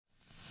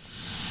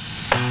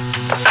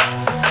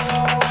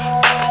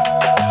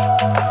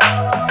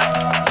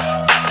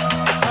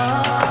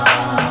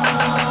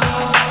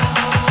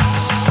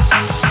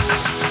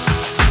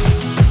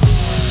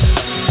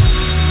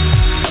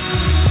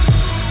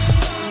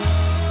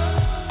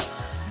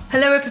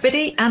Hello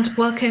everybody and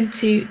welcome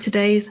to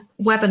today's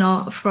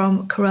webinar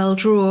from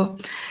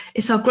CorelDRAW.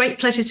 It's our great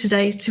pleasure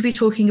today to be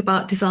talking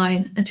about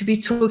design and to be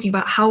talking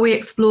about how we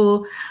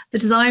explore the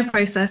design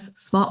process,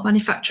 smart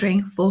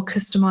manufacturing for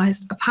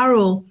customised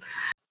apparel.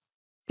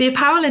 The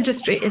apparel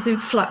industry is in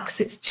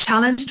flux. It's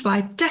challenged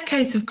by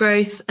decades of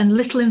growth and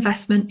little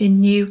investment in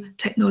new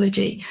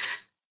technology.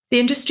 The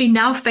industry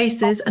now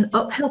faces an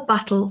uphill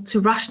battle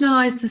to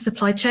rationalise the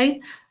supply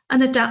chain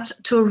and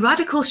adapt to a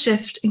radical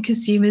shift in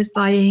consumers'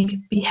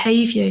 buying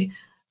behaviour.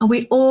 And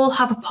we all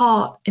have a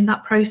part in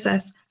that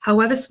process,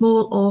 however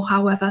small or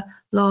however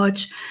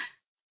large.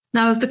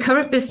 Now, the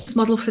current business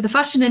model for the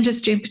fashion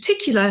industry in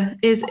particular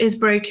is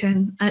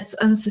broken. It's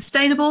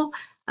unsustainable,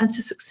 and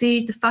to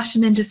succeed, the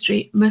fashion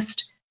industry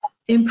must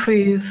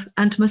improve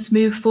and must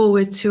move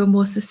forward to a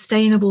more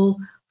sustainable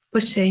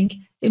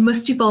footing. It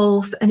must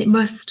evolve and it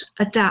must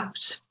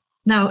adapt.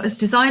 Now, as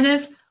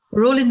designers,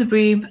 we're all in the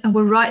room and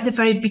we're right at the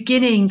very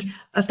beginning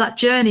of that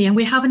journey, and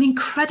we have an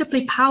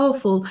incredibly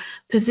powerful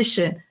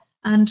position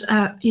and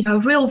a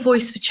real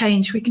voice for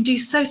change. We can do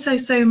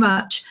so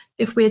much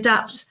if we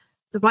adapt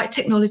the right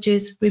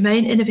technologies,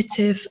 remain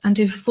innovative and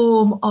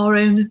inform our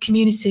own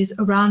communities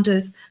around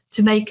us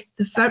to make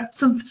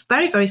some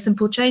very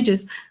simple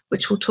changes,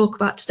 which we'll talk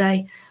about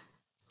today.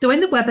 So in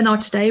the webinar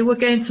today, we're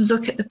going to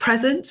look at the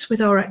present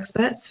with our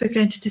experts. We're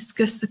going to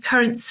discuss the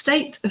current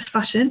state of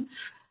fashion,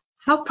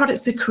 how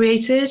products are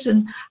created,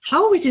 and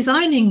how are we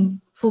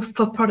designing for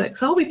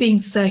products? Are we being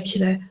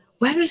circular?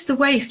 Where is the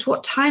waste?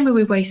 What time are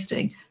we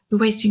wasting? We're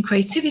wasting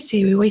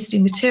creativity, we're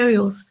wasting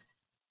materials.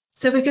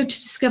 So we're going to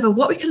discover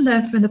what we can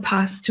learn from the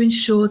past to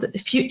ensure that the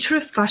future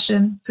of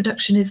fashion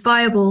production is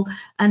viable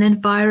and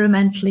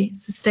environmentally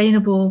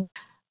sustainable.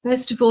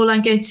 First of all,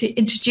 I'm going to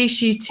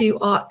introduce you to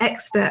our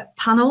expert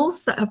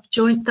panels that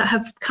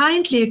have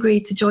kindly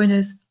agreed to join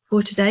us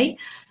for today.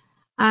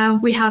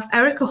 We have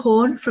Erica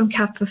Horn from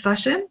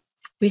CAB4Fashion.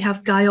 We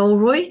have Guy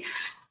Olroy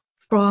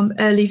from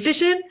Early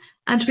Vision,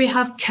 and we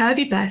have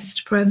Kirby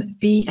Best from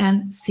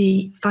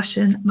BNC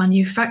Fashion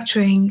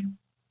Manufacturing.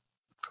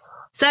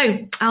 So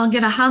I'm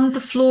going to hand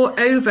the floor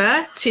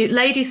over to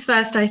ladies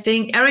first, I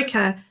think.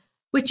 Erica,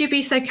 would you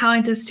be so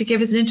kind as to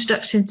give us an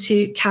introduction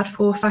to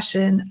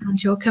CAB4Fashion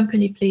and your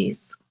company,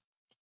 please?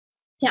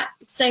 Yeah,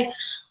 so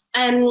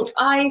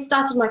I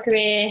started my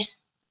career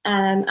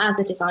as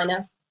a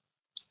designer.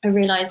 I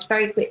realised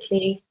very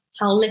quickly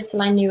how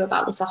little I knew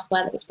about the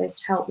software that was supposed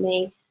to help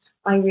me.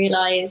 I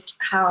realised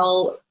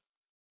how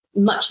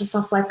much the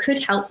software could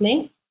help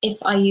me if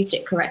I used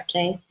it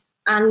correctly,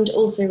 and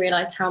also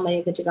realised how many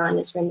of the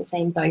designers were in the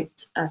same boat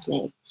as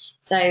me.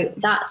 So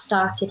that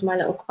started my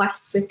little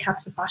quest with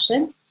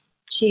CAB4Fashion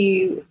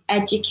to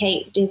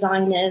educate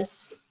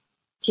designers,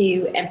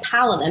 to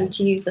empower them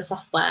to use the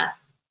software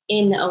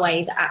in a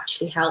way that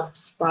actually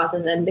helps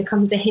rather than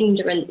becomes a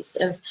hindrance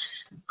of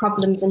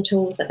problems and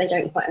tools that they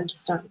don't quite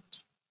understand.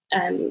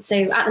 So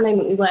at the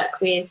moment we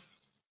work with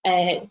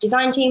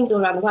design teams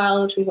all around the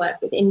world. We work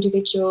with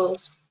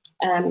individuals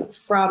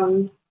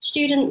from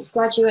students,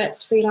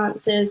 graduates,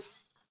 freelancers,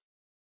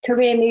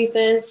 career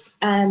movers,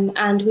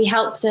 and we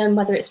help them,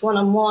 whether it's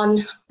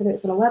one-on-one, whether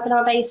it's on a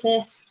webinar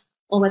basis,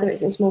 or whether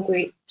it's in small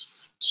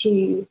groups,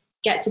 to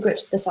get to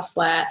grips with the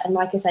software and,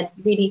 like I said,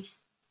 really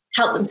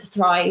help them to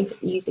thrive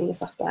using the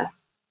software.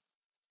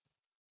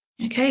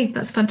 Okay,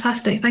 that's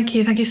fantastic. Thank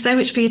you. Thank you so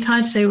much for your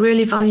time today.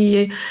 Really value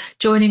you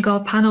joining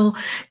our panel.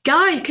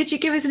 Guy, could you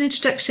give us an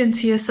introduction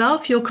to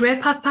yourself, your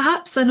career path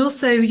perhaps, and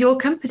also your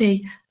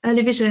company,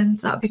 Early Vision?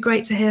 That would be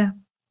great to hear.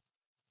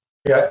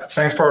 Yeah,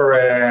 thanks for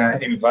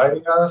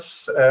inviting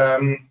us.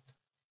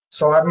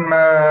 So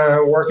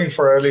I'm working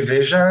for Early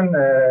Vision.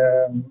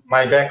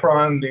 My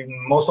background in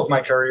most of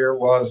my career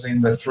was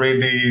in the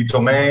 3D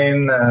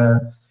domain,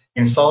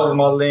 in solid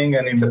modeling,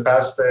 and in the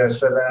past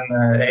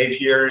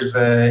 7-8 years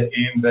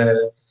in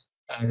the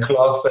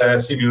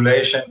cloth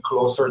simulation,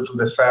 closer to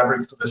the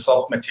fabric, to the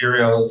soft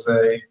materials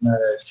in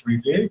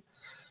 3D.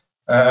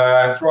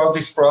 Throughout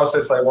this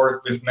process, I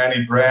worked with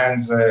many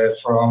brands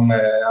from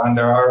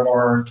Under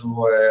Armour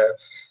to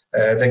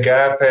the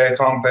Gap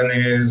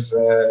companies,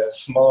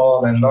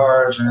 small and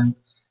large, and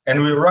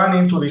we run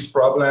into this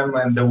problem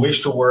and the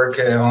wish to work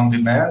on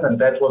demand, and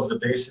that was the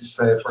basis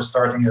for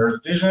starting Early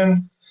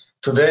Vision.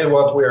 Today,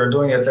 what we are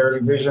doing at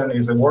Early Vision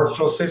is a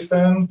workflow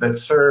system that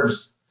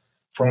serves,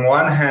 from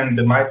one hand,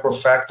 the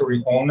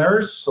microfactory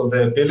owners, so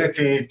the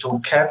ability to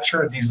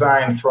capture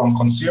design from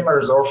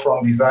consumers or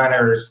from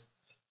designers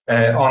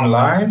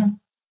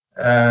online,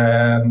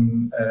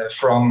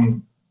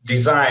 from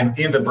design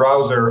in the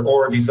browser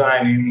or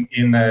design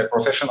in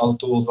professional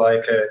tools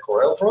like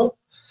CorelDRAW,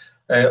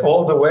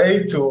 all the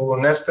way to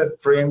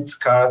nested print,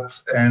 cut,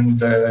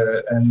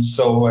 and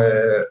so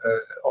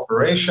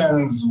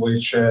operations,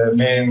 which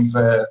means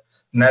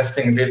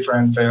nesting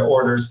different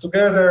orders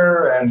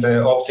together and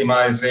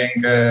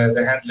optimizing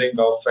the handling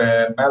of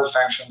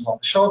malfunctions on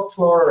the shop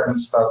floor and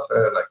stuff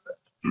like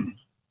that.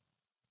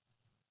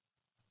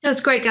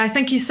 That's great, Guy.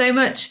 Thank you so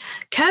much.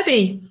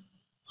 Kirby.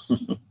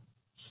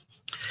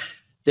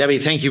 Debbie,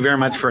 thank you very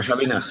much for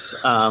having us.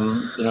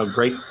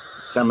 Great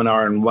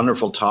seminar and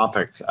wonderful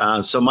topic.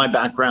 So my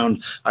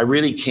background, I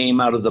really came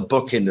out of the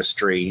book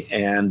industry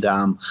and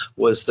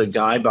was the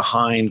guy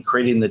behind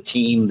creating the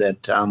team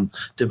that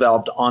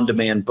developed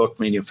on-demand book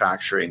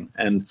manufacturing.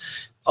 And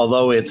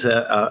although it's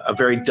a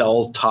very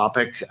dull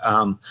topic,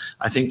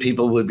 I think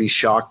people would be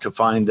shocked to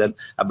find that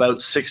about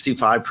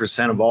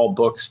 65% of all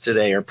books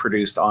today are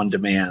produced on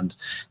demand.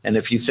 And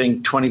if you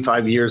think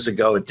 25 years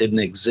ago it didn't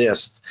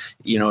exist,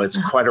 you know,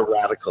 it's quite a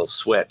radical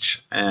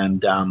switch.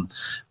 And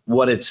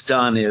what it's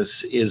done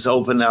is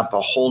open up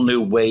a whole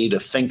new way to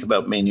think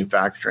about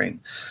manufacturing.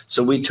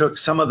 So we took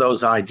some of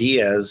those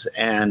ideas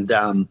and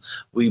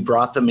we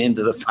brought them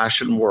into the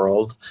fashion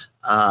world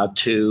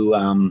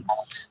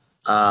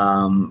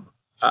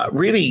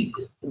really,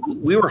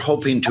 we were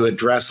hoping to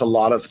address a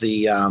lot of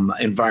the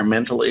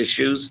environmental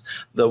issues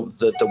that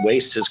the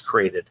waste has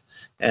created.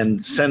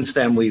 And since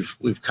then,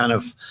 we've kind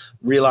of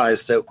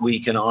realized that we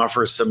can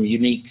offer some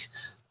unique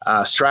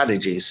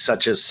strategies,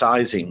 such as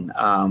sizing.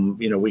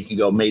 You know, we can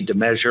go made to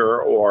measure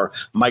or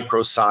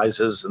micro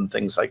sizes and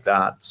things like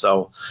that.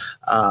 So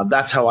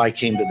that's how I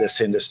came to this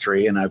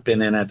industry, and I've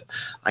been in it,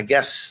 I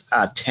guess,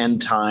 10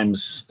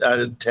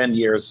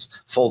 years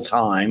full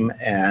time.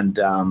 And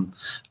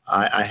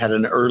I had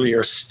an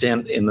earlier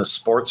stint in the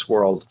sports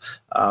world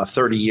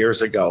 30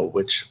 years ago,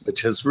 which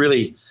has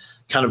really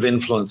kind of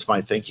influenced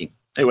my thinking.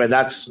 Anyway,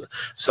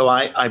 so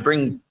I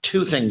bring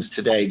two things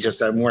today.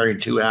 Just I'm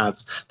wearing two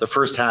hats. The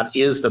first hat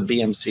is the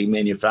BMC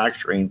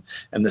manufacturing,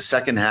 and the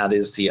second hat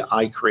is the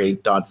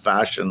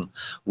iCreate.fashion,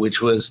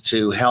 which was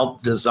to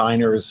help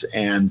designers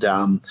and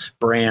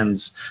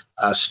brands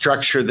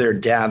structure their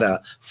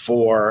data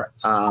for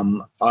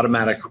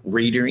automatic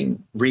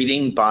reading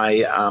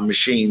by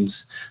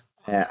machines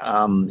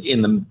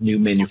in the new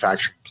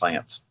manufacturing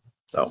plants.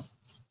 So.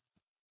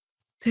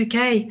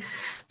 Okay,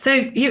 so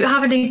you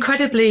have an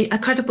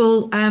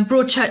incredible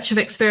broad church of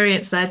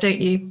experience there, don't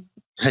you?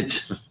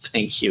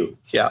 Thank you.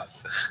 Yeah,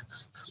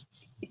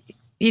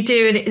 you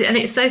do, and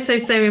it's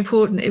so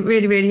important. It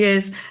really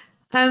is.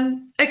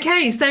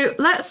 Okay, so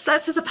let's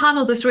as a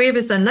panel, the three of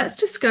us, then let's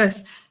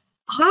discuss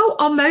how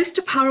are most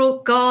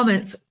apparel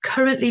garments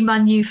currently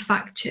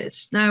manufactured?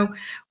 Now,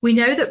 we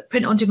know that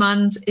print on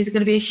demand is going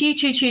to be a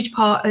huge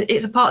part.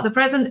 It's a part of the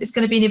present. It's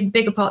going to be an even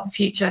bigger part of the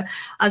future.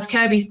 As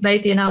Kirby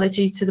made the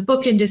analogy to the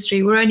book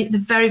industry, we're only at the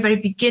very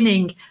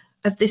beginning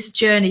of this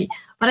journey.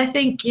 But I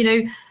think, you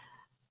know,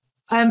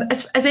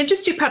 as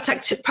industry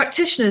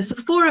practitioners, the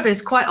four of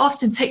us quite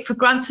often take for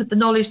granted the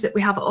knowledge that we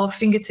have at our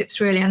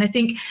fingertips, really. And I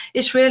think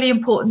it's really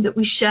important that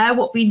we share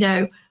what we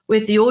know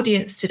with the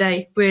audience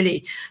today,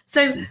 really.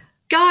 So,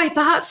 Guy,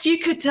 perhaps you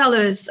could tell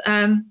us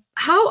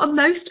how are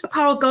most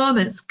apparel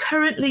garments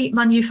currently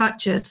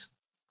manufactured?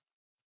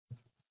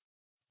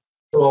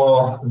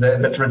 So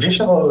the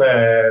traditional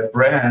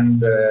brand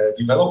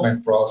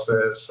development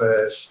process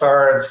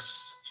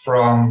starts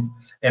from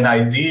an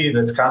idea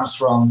that comes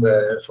from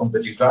the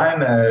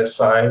design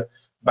side,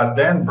 but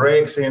then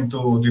breaks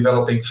into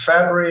developing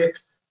fabric,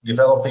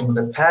 developing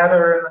the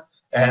pattern,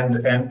 and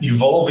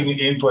evolving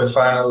into a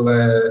final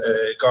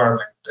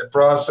garment. A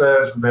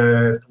process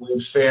that we've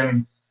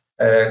seen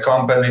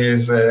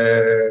companies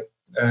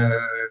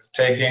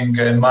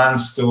taking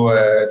months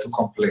to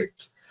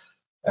complete.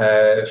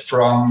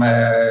 From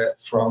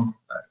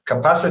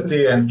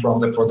capacity and from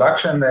the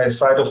production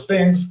side of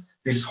things,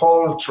 this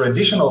whole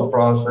traditional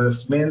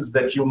process means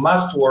that you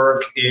must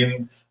work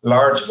in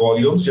large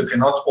volumes. You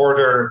cannot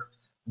order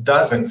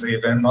dozens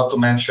even, not to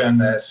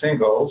mention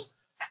singles.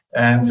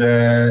 And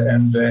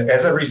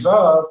as a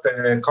result,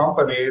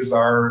 companies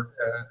are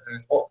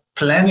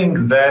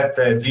planning that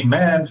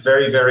demand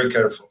very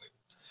carefully.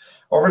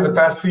 Over the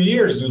past few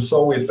years, you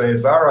saw with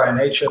Zara and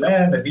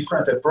H&M a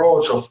different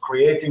approach of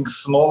creating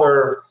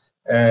smaller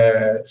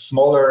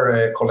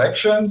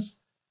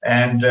collections,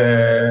 and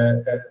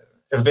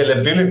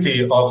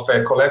availability of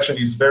a collection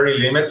is very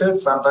limited.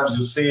 Sometimes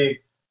you see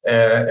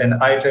an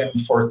item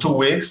for 2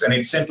 weeks and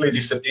it simply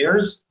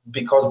disappears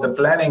because the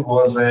planning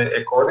was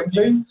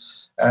accordingly.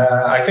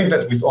 I think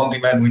that with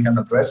on-demand we can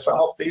address some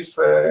of these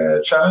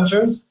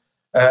challenges.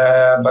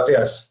 But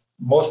yes,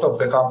 most of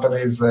the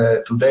companies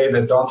today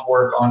that don't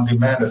work on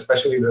demand,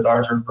 especially the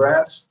larger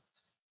brands,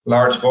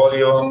 large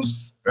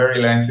volumes, very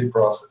lengthy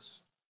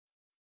process.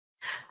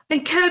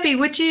 And Kirby,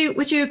 would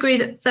you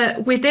agree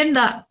that within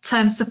that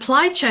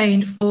supply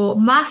chain for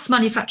mass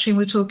manufacturing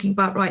we're talking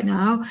about right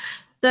now,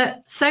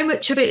 that so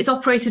much of it is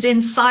operated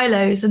in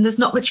silos and there's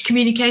not much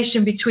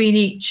communication between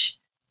each?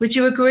 Would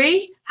you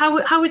agree?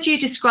 How would you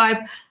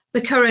describe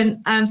the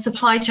current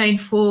supply chain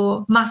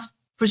for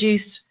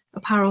mass-produced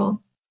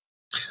apparel?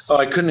 Oh,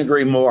 I couldn't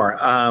agree more.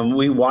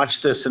 We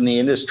watch this in the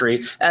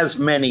industry, as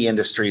many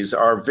industries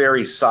are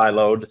very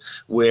siloed,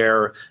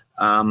 where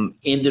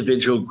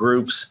individual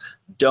groups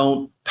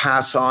don't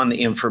pass on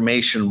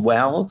information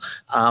well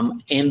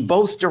in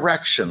both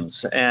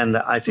directions. And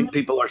I think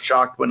people are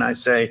shocked when I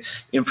say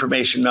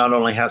information not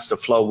only has to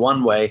flow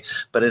one way,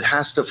 but it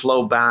has to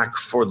flow back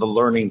for the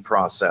learning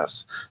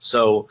process.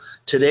 So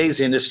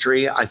today's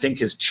industry, I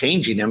think, is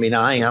changing. I mean,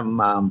 I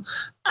am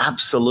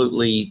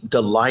absolutely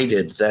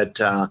delighted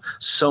that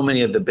so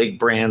many of the big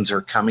brands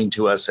are coming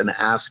to us and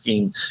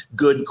asking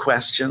good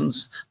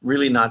questions,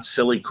 really not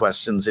silly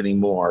questions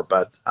anymore,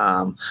 but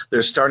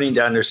they're starting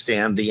to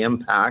understand the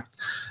impact.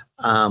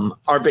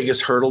 Our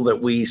biggest hurdle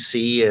that we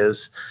see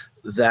is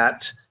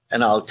that,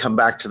 and I'll come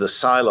back to the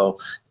silo,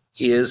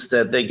 is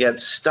that they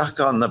get stuck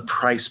on the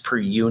price per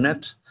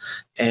unit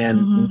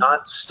and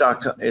not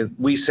stuck.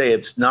 We say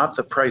it's not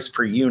the price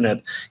per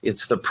unit,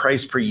 it's the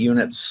price per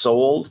unit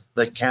sold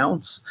that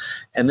counts.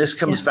 And this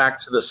comes back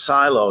to the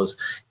silos.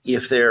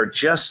 If they're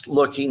just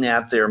looking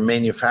at their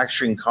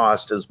manufacturing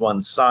cost as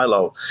one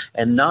silo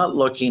and not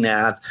looking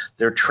at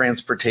their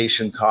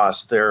transportation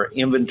costs, their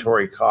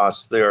inventory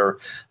costs, their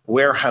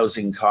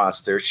warehousing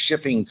costs, their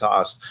shipping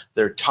costs,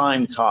 their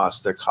time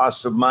costs, their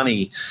costs of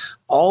money,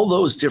 all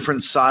those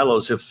different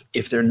silos,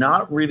 if they're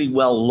not really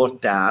well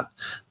looked at,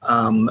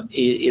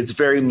 it's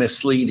very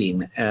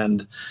misleading.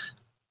 And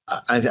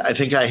I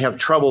think I have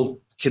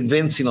trouble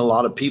convincing a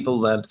lot of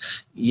people that,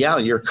 yeah,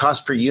 your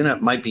cost per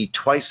unit might be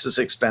twice as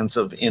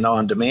expensive in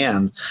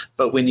on-demand,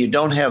 but when you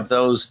don't have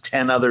those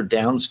 10 other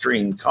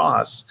downstream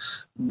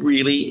costs,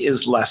 really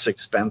is less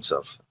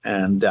expensive.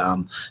 And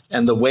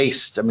the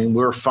waste, I mean,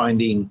 we're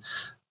finding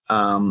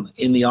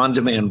in the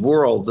on-demand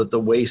world that the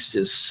waste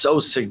is so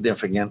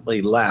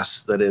significantly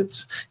less that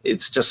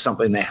it's just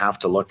something they have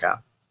to look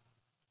at.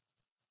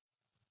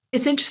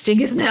 It's interesting,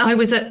 isn't it? I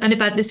was at an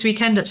event this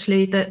weekend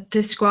actually that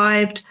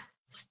described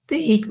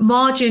the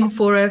margin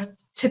for a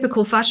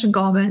typical fashion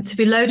garment to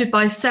be loaded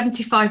by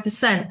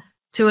 75%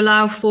 to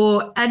allow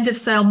for end of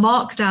sale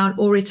markdown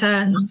or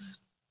returns,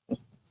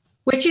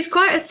 which is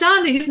quite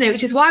astounding, isn't it?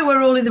 Which is why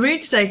we're all in the room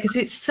today, because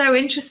it's so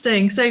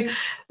interesting. So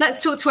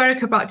let's talk to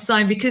Erica about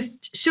design, because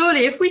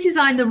surely if we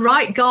design the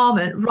right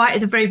garment right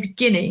at the very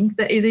beginning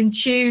that is in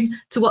tune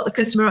to what the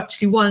customer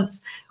actually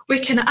wants, we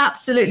can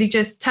absolutely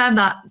just turn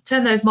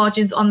those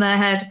margins on their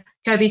head,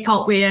 Kobe,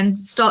 can't we, and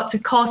start to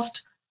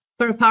cost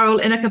for apparel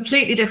in a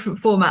completely different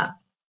format.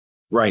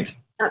 Right.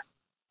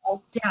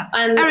 Yeah.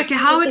 Erica,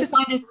 how are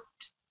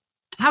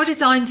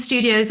design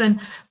studios and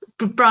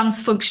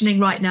brands functioning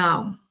right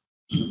now?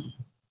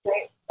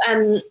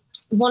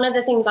 One of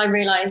the things I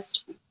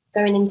realized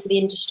going into the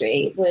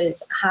industry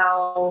was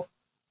how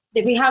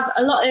that we have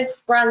a lot of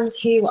brands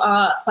who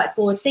are quite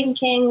forward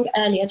thinking,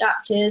 early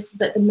adapters,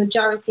 but the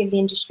majority of the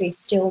industry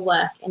still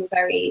work in a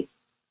very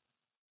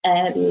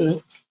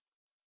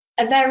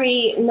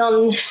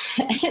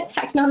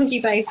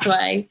non-technology based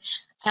way,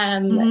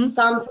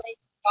 sampling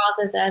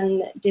rather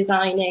than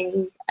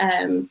designing.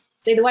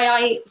 So the way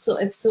I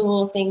sort of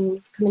saw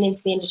things coming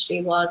into the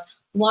industry was,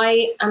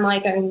 why am I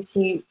going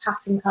to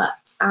pattern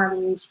cut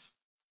and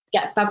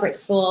get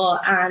fabrics for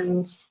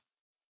and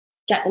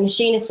get the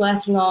machinist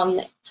working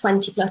on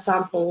 20 plus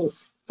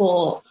samples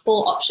for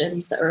 4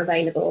 options that are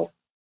available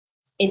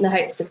in the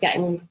hopes of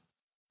getting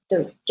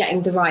the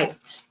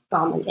right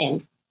garment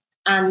in?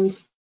 And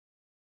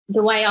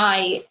the way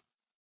I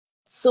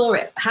saw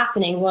it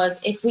happening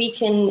was, if we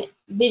can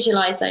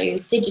visualize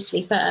those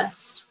digitally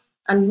first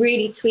and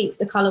really tweak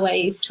the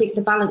colorways, tweak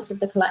the balance of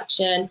the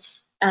collection,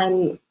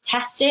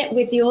 test it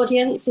with the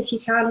audience if you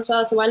can as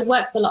well. So I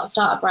work with a lot of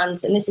startup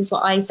brands, and this is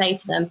what I say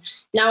to them.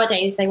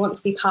 Nowadays, they want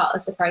to be part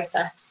of the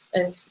process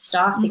of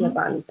starting a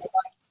brand. They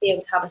like to be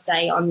able to have a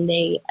say on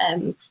the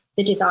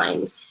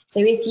designs. So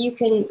if you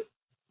can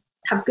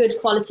have good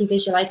quality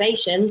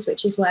visualizations,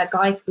 which is where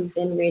Guy comes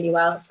in really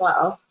well as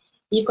well,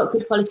 you've got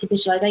good quality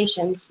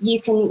visualizations,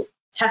 you can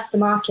test the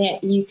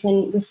market, you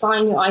can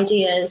refine your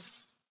ideas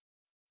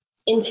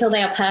until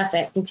they are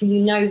perfect, until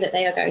you know that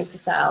they are going to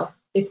sell,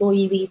 before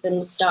you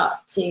even start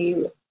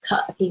to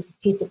cut a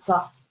piece of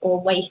cloth or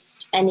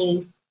waste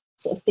any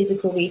sort of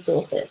physical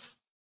resources.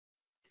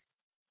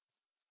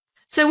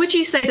 So would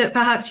you say that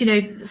perhaps,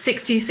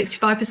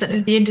 60-65%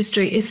 of the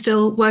industry is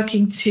still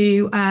working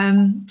to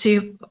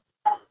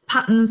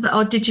patterns that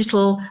are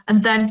digital,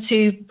 and then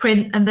to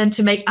print, and then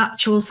to make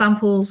actual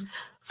samples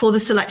for the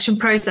selection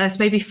process,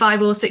 maybe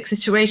 5 or 6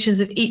 iterations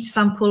of each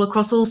sample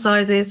across all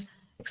sizes,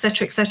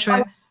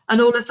 etc.,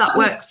 and all of that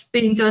work's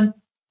being done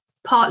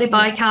partly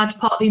by CAD,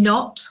 partly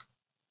not?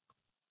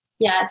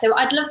 Yeah, so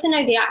I'd love to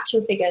know the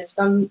actual figures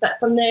from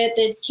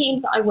the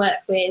teams that I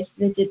work with,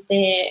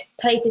 the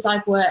places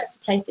I've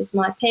worked, places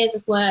my peers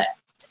have worked,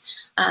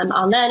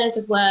 our learners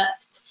have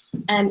worked.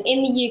 In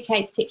the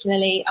UK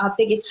particularly, our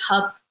biggest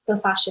hub for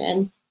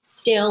fashion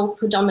still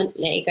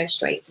predominantly go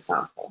straight to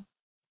sample.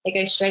 They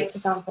go straight to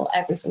sample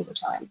every single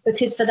time,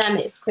 because for them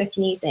it's quick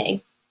and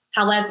easy.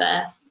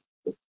 However,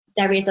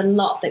 there is a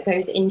lot that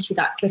goes into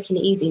that quick and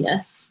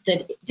easiness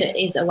that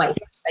is a waste,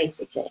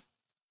 basically.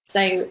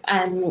 So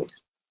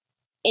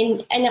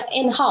in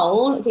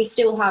whole, we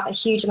still have a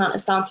huge amount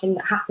of sampling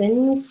that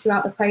happens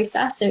throughout the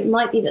process. So it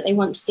might be that they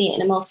want to see it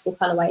in a multiple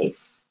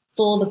colorways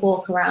for the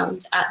walk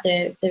around at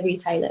the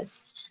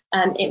retailers.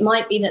 It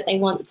might be that they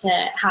want to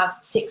have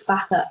 6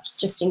 backups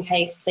just in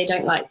case they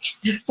don't like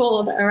the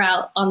 4 that are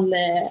out on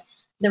the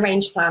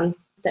range plan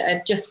that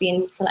are just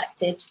being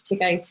selected to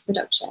go to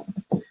production.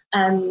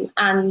 And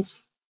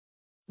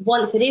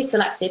once it is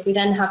selected, we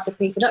then have the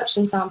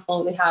pre-production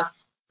sample, we have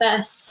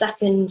first,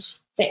 second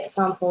fit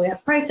sample, we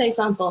have proto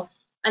sample,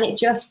 and it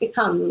just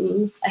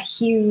becomes a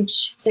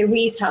huge, so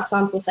we used to have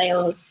sample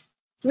sales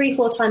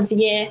 3-4 times a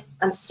year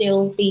and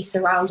still be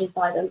surrounded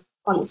by them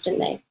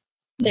constantly.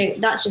 So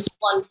that's just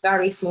one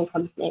very small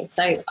company.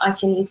 So I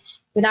can,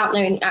 without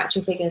knowing the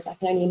actual figures, I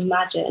can only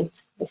imagine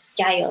the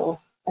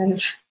scale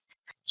of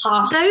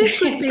half.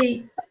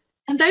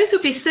 Those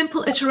would be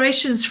simple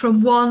iterations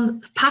from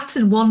one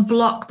pattern, one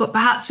block, but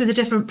perhaps with a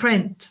different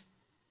print.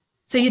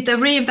 So they're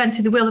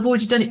reinventing the wheel. They've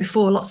already done it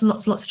before, lots and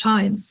lots and lots of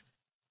times.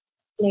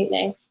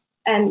 Absolutely.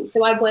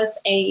 So I was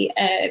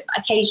a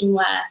occasion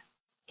wear,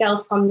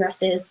 girls' prom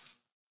dresses.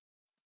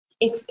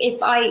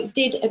 If I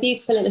did a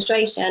beautiful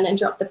illustration and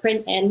dropped the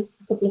print in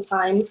a couple of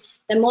times,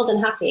 they're more than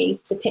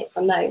happy to pick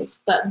from those.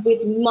 But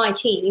with my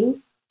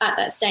team at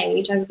that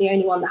stage, I was the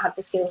only one that had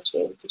the skills to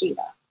be able to do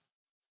that.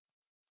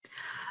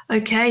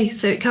 Okay,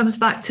 so it comes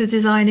back to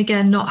design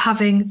again, not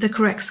having the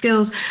correct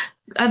skills.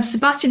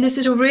 Sebastian, this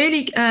is a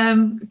really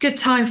good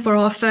time for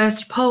our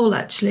first poll,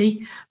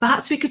 actually.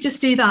 Perhaps we could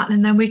just do that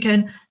and then we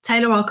can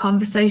tailor our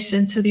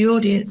conversation to the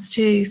audience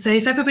too. So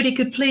if everybody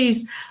could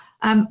please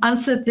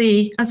answer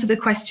the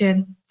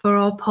question for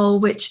our poll,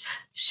 which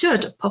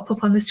should pop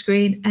up on the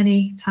screen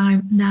any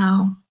time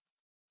now.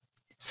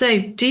 So,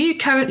 do you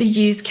currently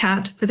use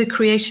CAD for the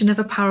creation of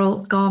apparel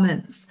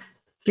garments?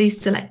 Please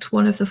select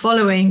one of the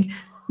following: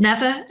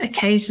 never,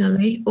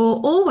 occasionally,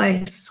 or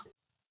always.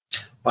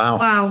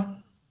 Wow.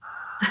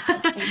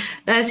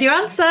 There's your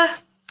answer.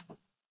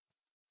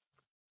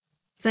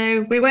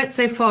 So we weren't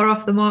so far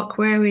off the mark,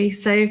 were we?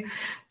 So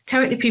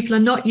currently people are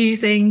not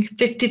using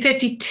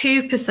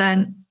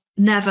 52%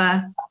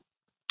 never,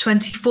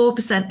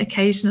 24%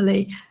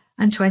 occasionally,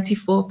 and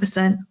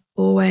 24%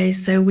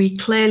 always. So we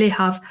clearly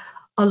have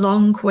a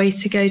long way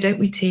to go, don't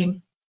we,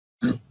 team?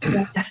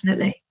 Yeah,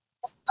 definitely.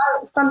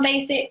 From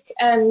basic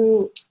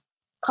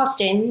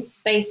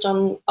costings based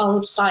on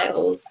old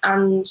styles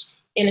and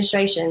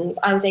illustrations,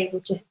 I was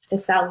able to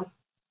sell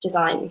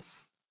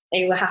designs.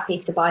 They were happy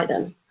to buy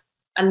them.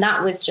 And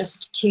that was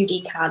just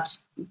 2D CAD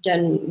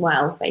done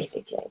well,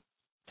 basically.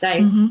 So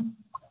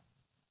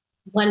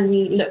when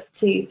we look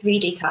to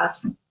 3D CAD,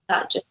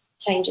 that just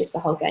changes the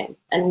whole game.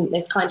 And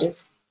there's kind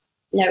of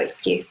no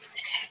excuse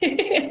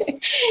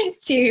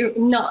to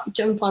not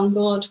jump on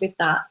board with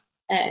that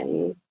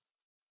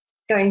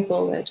going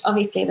forward.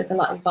 Obviously, there's a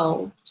lot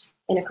involved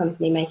in a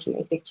company making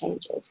those big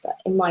changes, but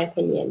in my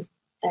opinion,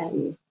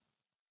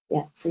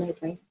 yeah, it's a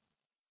no-brainer.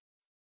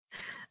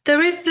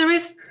 There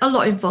is a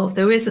lot involved,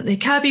 though, isn't there?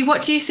 Kirby,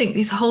 what do you think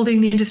is holding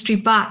the industry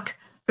back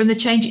from the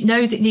change it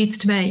knows it needs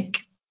to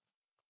make?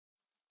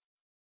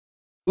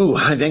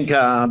 I think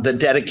the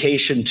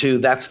dedication to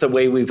that's the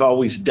way we've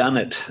always done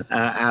it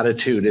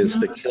attitude is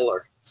the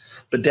killer.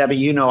 But Debbie,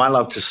 you know I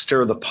love to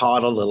stir the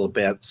pot a little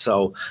bit,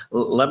 so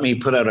let me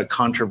put out a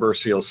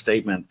controversial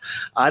statement.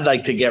 I'd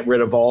like to get rid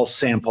of all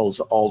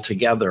samples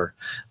altogether.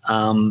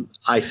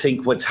 I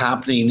think what's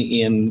happening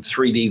in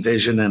 3D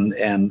vision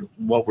and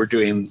what we're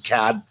doing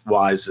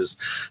CAD-wise is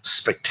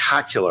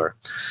spectacular.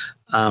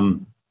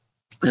 And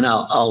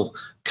I'll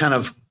kind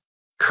of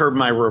curb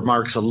my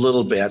remarks a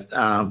little bit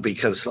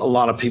because a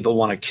lot of people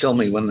want to kill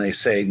me when they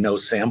say no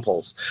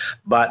samples.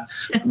 But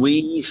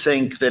we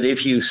think that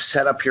if you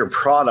set up your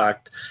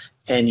product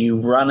and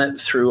you run it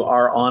through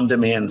our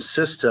on-demand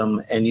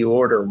system and you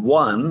order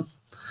one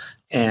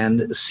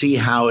and see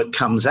how it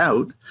comes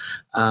out,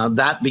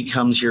 that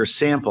becomes your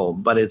sample.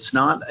 But it's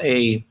not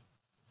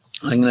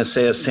I'm going to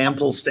say a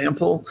sample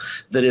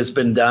that has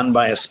been done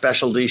by a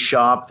specialty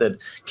shop that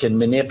can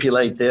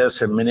manipulate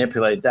this and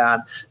manipulate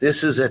that.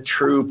 This is a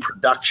true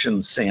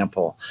production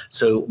sample.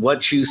 So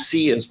what you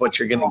see is what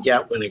you're going to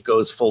get when it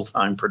goes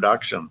full-time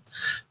production.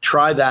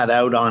 Try that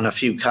out on a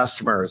few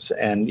customers,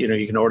 and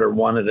you can order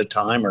one at a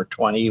time or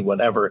 20,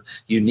 whatever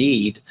you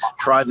need.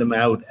 Try them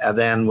out, and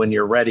then when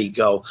you're ready,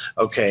 go,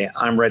 okay,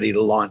 I'm ready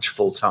to launch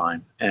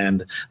full-time,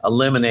 and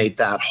eliminate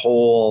that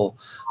whole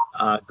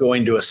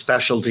going to a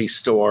specialty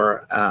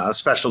store, a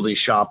specialty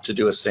shop to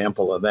do a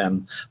sample and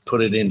then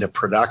put it into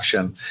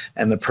production.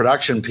 And the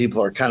production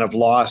people are kind of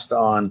lost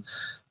on,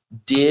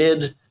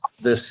 did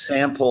the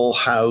sample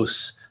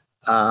house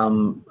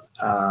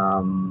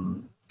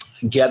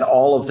get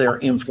all of their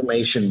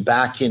information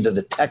back into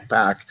the tech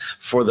pack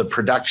for the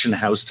production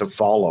house to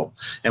follow?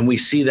 And we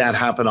see that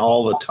happen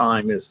all the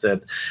time, is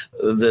that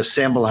the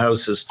sample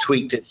house has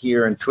tweaked it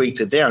here and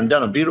tweaked it there and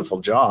done a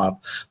beautiful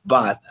job,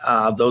 but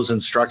those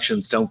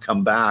instructions don't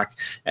come back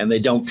and they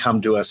don't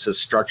come to us as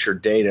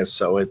structured data.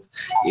 So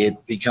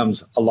it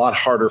becomes a lot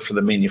harder for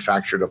the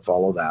manufacturer to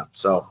follow that.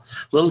 So a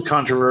little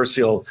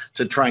controversial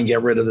to try and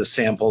get rid of the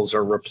samples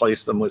or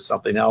replace them with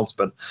something else,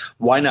 but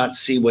why not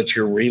see what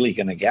you're really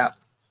going to get?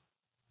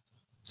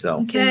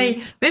 So.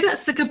 Okay, maybe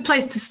that's a good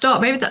place to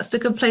start. Maybe that's a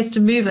good place to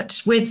move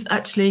it with,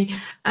 actually,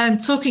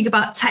 talking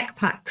about tech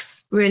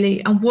packs,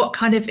 really, and what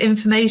kind of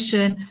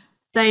information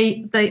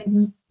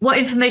what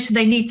information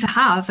they need to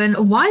have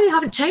and why they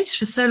haven't changed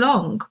for so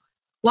long.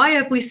 Why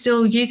are we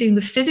still using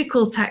the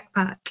physical tech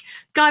pack?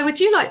 Guy, would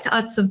you like to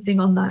add something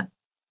on that?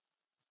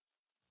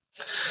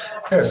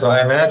 Yeah, so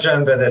I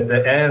imagine that at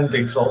the end,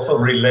 it's also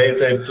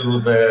related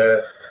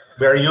to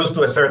we're used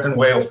to a certain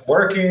way of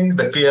working.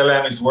 The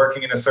PLM is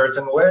working in a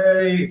certain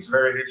way. It's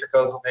very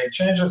difficult to make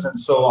changes and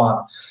so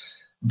on.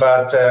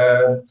 But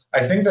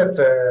I think that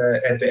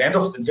at the end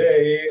of the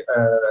day,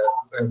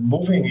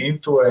 moving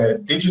into a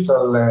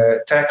digital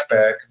tech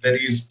pack that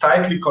is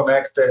tightly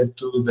connected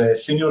to the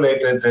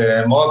simulated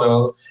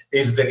model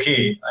is the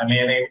key. I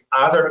mean, in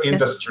other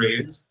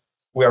industries,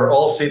 we are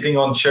all sitting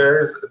on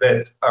chairs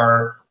that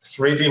are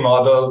 3D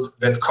modeled,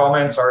 that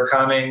comments are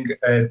coming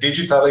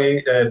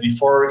digitally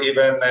before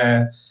even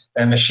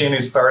a machine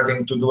is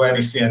starting to do any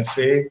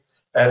CNC.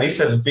 This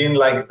has been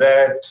like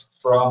that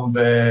from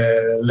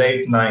the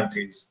late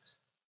 90s.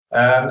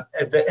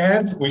 At the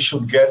end, we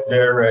should get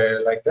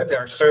there like that. There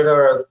are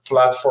certain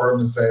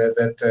platforms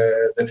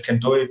that can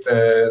do it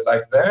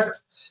like that.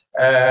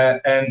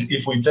 And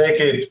if we take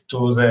it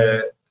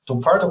to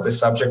part of the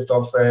subject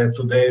of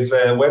today's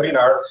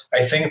webinar,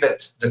 I think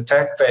that the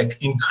tech pack,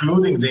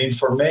 including the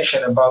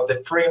information about the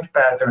print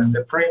pattern,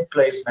 the print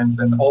placements,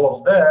 and all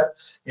of that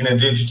in a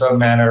digital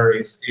manner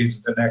is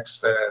the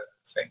next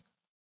thing.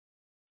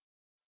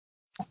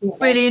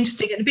 Really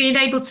interesting, and being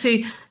able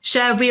to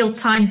share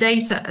real-time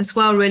data as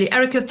well, really.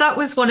 Erica, that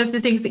was one of the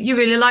things that you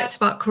really liked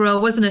about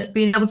Corel, wasn't it?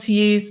 Being able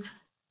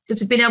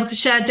to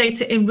share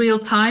data in real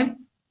time.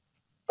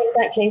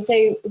 Exactly. So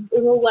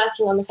we're all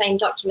working on the same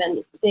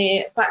document.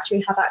 The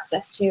factory have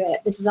access to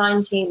it. The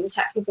design team, the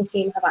technical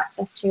team have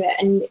access to it,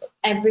 and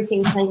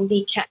everything can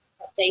be kept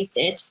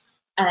updated,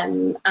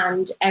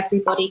 and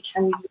everybody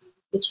can view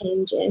the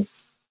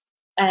changes.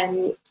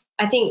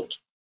 I think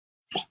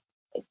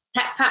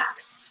tech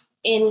packs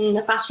in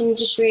the fashion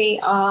industry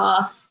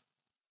are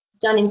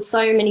done in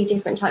so many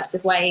different types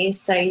of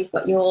ways. So you've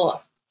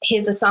got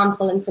here's a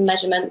sample and some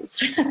measurements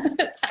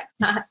tech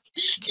pack.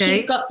 Okay.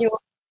 You've got your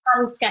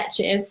hand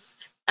sketches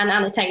and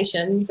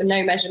annotations and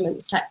no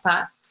measurements tech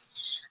packs.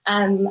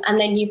 And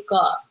then you've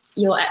got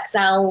your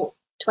Excel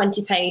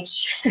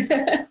 20-page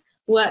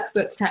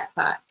workbook tech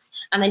packs.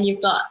 And then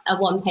you've got a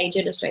 1-page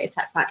Illustrator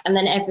tech pack, and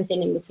then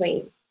everything in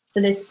between. So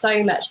there's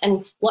so much,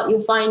 and what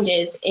you'll find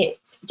is it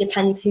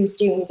depends who's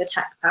doing the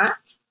tech pack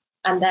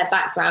and their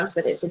backgrounds,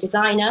 whether it's a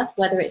designer,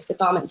 whether it's the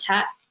garment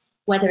tech,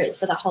 whether it's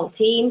for the whole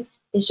team.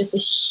 There's just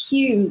a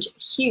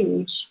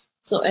huge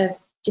sort of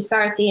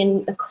disparity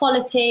in the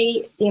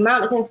quality, the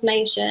amount of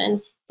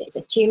information. Is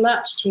it too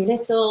much, too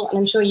little? And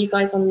I'm sure you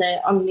guys on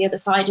the other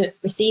side of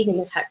receiving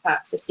the tech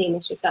packs have seen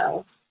this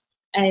yourselves.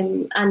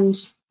 And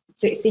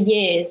for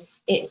years,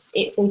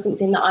 it's been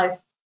something that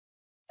I've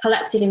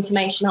collected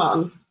information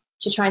on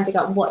to try and figure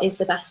out what is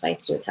the best way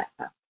to do a tech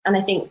pack. And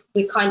I think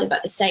we're kind of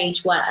at the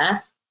stage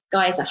where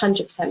Guy's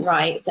 100%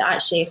 right, that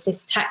actually if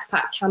this tech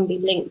pack can be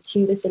linked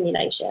to the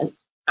simulation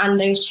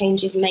and those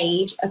changes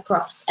made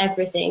across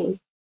everything,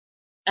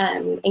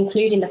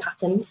 including the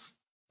patterns,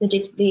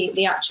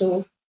 the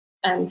actual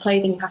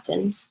clothing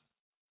patterns,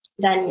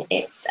 then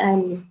it's,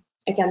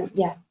 again,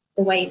 yeah,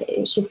 the way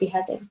that it should be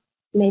headed.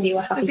 Maybe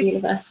we'll have a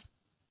universe.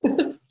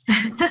 It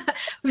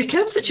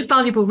becomes such a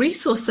valuable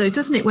resource, though,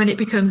 doesn't it, when it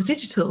becomes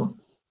digital?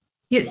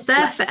 It's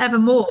there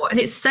forevermore, and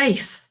it's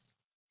safe,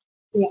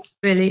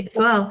 really, as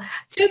well.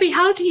 Toby,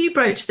 how do you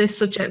broach this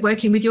subject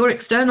working with your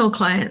external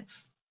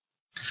clients?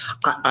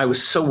 I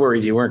was so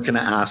worried you weren't going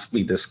to ask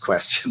me this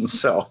question.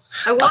 So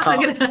I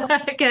wasn't going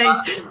to. Okay.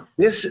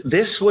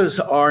 This was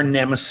our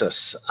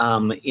nemesis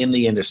in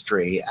the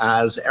industry.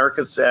 As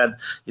Erica said,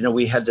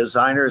 we had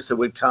designers that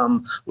would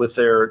come with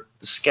their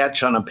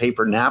sketch on a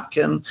paper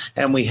napkin,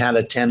 and we had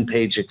a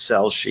 10-page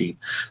Excel sheet.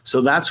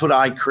 So that's what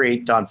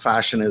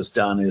iCreate.fashion has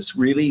done, is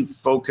really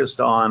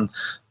focused on,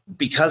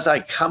 because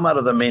I come out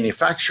of the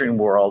manufacturing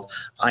world,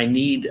 I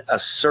need a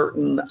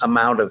certain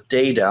amount of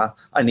data.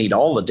 I need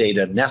all the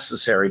data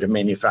necessary to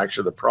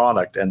manufacture the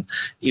product. And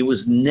it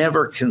was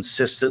never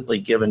consistently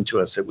given to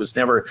us. It was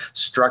never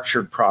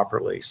structured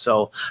properly.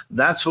 So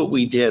that's what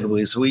we did,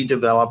 was we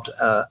developed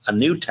a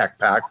new tech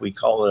pack. We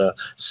call it a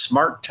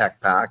smart tech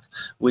pack,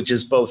 which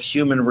is both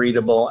human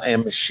readable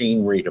and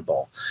machine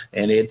readable.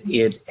 And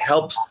it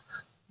helps.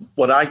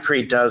 What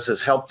iCreate does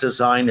is help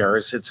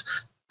designers. It's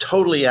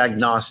totally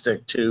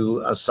agnostic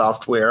to a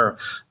software,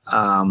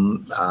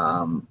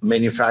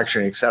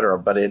 manufacturing, et cetera,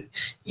 but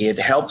it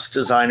helps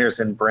designers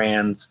and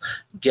brands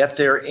get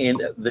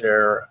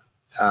their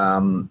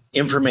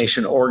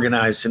information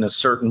organized in a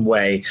certain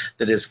way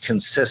that is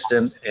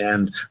consistent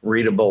and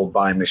readable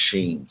by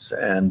machines.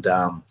 And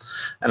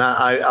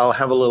I'll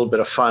have a little bit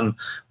of fun.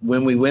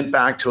 When we went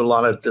back to a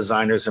lot of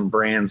designers and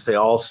brands, they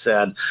all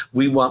said,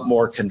 we want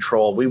more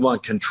control. We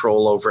want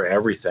control over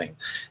everything.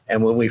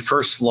 And when we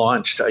first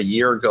launched a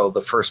year ago,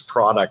 the first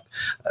product,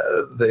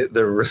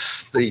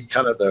 the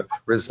kind of the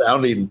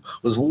resounding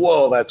was,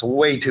 whoa, that's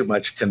way too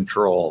much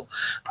control.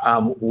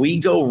 We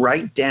go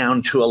right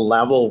down to a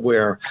level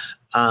where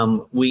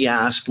we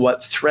asked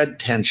what thread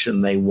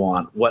tension they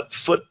want, what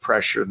foot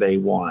pressure they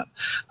want,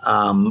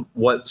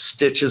 what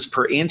stitches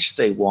per inch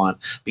they want,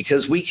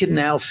 because we can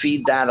now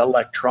feed that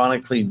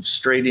electronically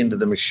straight into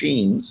the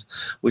machines,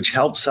 which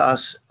helps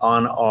us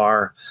on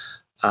our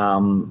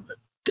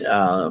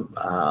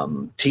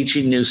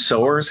teaching new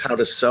sewers how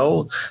to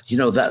sew. You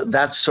know,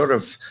 that sort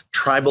of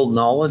tribal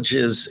knowledge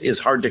is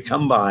hard to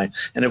come by,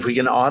 and if we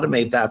can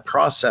automate that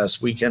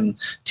process, we can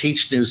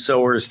teach new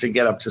sewers to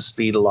get up to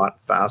speed a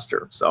lot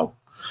faster. So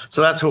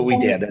that's what we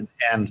did,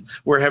 and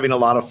we're having a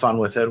lot of fun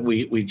with it.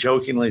 We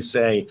jokingly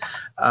say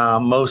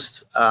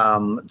most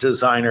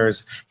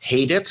designers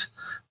hate it,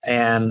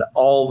 and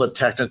all the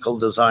technical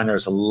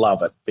designers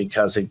love it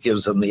because it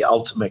gives them the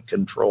ultimate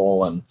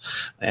control.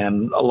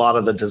 And a lot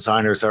of the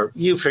designers are,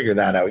 you figure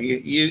that out,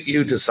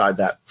 you decide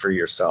that for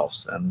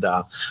yourselves. And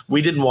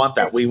we didn't want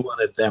that. We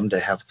wanted them to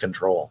have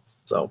control.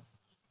 So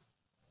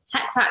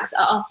tech packs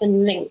are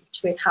often linked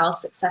with how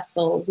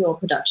successful your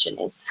production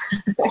is.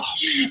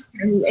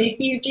 If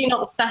you do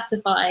not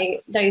specify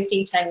those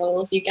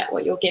details, you get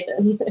what you're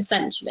given,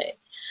 essentially.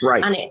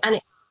 Right. And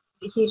it's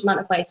a huge amount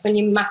of waste when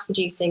you're mass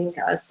producing,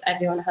 as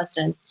everyone has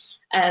done.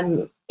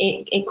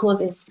 It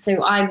causes.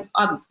 So I'm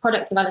a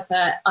product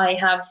developer. I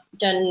have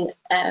done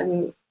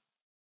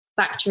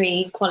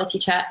factory quality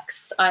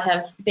checks. I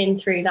have been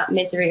through that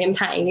misery and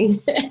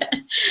pain,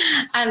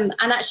 and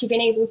actually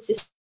been able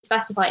to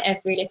specify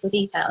every little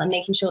detail and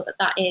making sure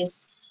that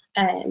is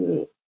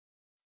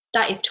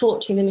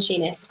taught to the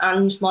machinist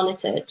and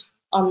monitored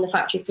on the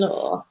factory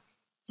floor.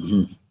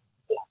 Mm-hmm.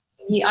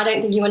 I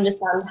don't think you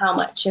understand how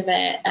much of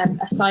a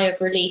sigh of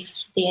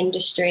relief the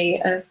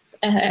industry of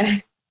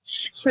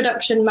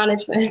production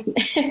management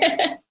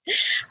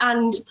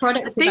and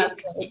product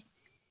development.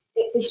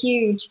 It's a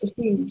huge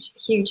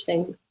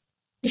thing.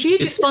 A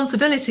huge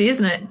responsibility,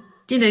 isn't it?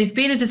 You know,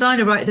 being a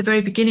designer right at the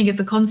very beginning of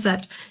the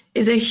concept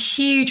is a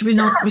huge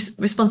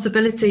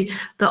responsibility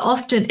that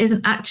often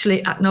isn't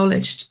actually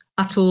acknowledged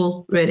at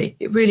all, really.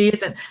 It really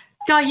isn't.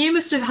 Guy, you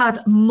must have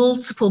had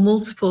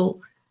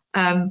multiple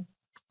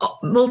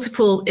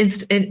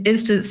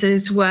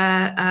instances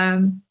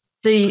where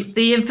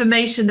the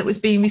information that was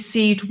being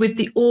received with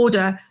the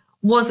order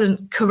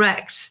wasn't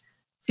correct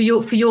for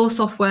your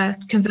software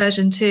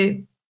conversion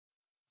too.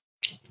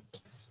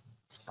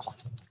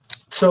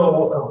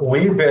 So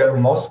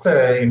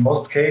in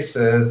most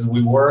cases,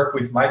 we work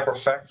with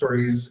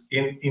microfactories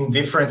in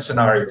different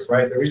scenarios,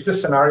 right? There is the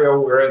scenario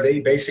where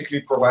they basically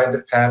provide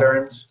the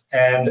patterns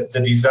and the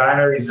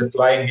designer is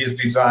applying his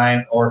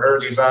design or her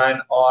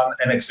design on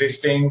an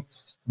existing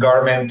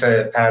garment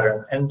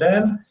pattern. And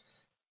then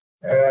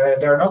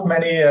there are not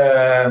many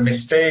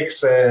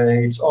mistakes.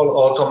 It's all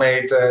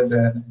automated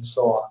and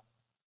so on.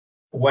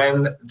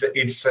 When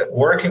it's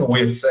working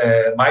with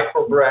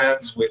micro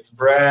brands, with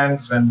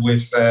brands, and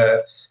with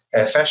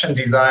fashion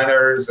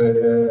designers,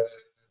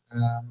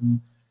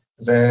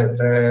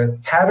 the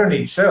pattern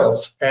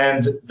itself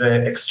and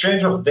the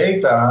exchange of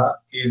data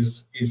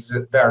is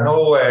there are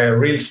no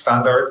real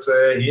standards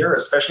here,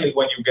 especially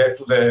when you get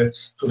to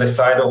the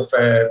side of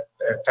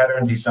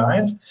pattern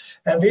designs,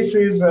 and this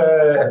is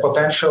a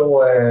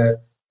potential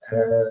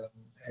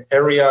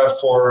area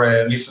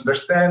for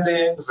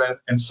misunderstandings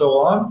and so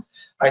on.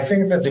 I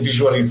think that the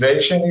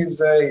visualization is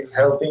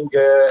helping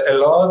a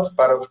lot,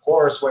 but of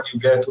course, when you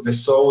get to the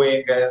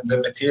sewing and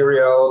the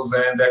materials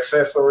and the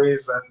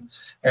accessories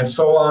and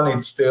so on,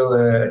 it's still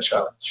a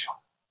challenge.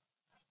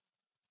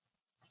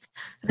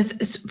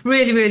 It's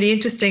really, really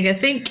interesting. I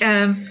think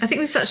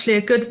this is actually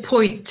a good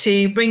point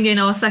to bring in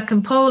our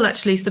second poll,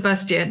 actually,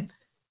 Sebastian.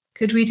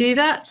 Could we do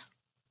that?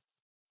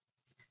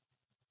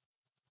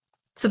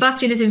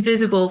 Sebastian is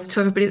invisible to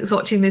everybody that's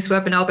watching this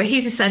webinar, but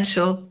he's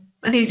essential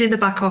and he's in the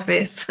back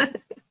office.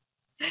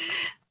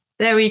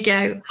 There we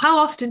go. How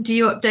often do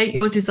you update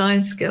your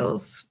design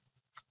skills?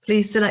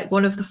 Please select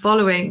one of the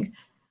following.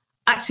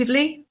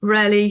 Actively,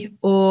 rarely,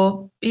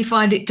 or you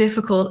find it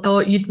difficult,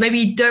 or maybe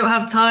you don't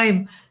have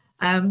time.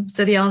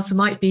 So the answer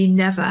might be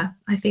never.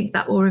 I think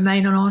that will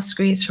remain on our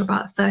screens for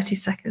about 30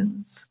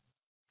 seconds.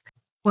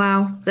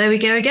 Wow, there we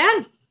go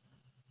again.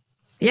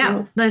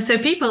 Yeah, no, so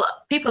people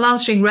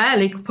answering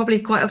rarely,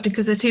 probably quite often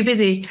because they're too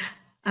busy.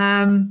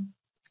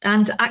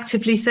 And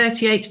actively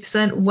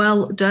 38%,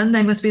 well done.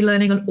 They must be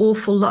learning an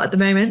awful lot at the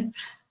moment.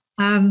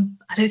 I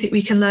don't think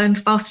we can learn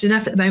fast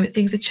enough at the moment.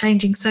 Things are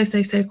changing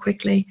so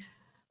quickly.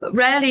 But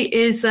rarely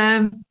is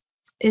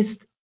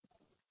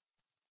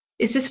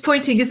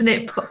disappointing, isn't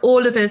it, for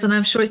all of us? And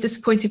I'm sure it's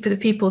disappointing for the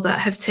people that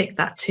have ticked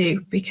that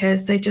too,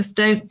 because they just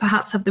don't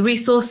perhaps have the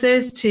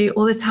resources to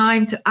all the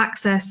time to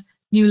access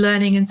new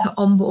learning and to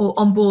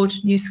onboard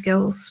new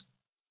skills.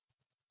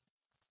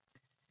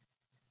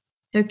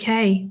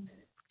 Okay.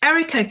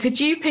 Erica, could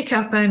you pick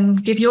up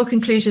and give your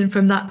conclusion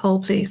from that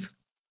poll, please?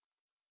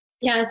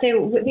 Yeah,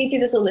 so we see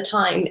this all the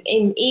time,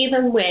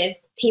 even with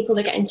people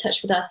that get in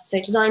touch with us. So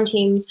design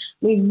teams,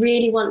 we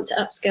really want to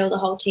upskill the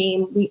whole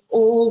team. We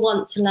all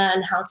want to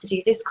learn how to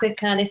do this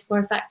quicker, this more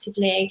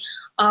effectively.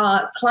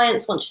 Our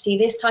clients want to see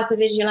this type of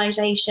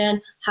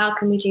visualization. How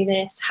can we do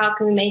this? How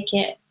can we make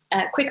it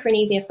quicker and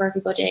easier for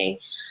everybody.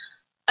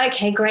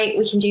 Okay, great,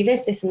 we can do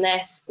this, this and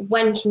this.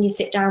 When can you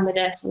sit down with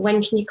us?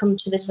 When can you come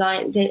to the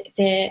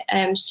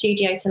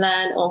studio to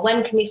learn? Or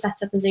when can we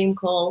set up a Zoom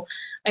call?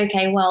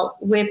 Okay, well,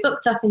 we're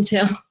booked up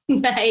until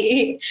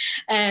May.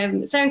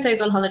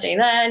 So-and-so's on holiday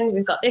then.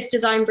 We've got this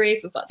design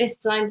brief, we've got this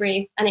design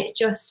brief. And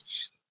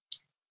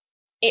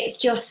it's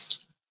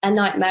just a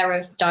nightmare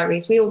of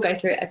diaries. We all go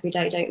through it every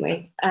day, don't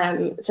we?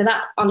 So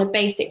that on a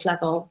basic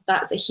level,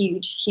 that's a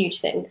huge, huge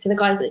thing. So the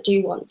guys that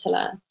do want to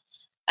learn.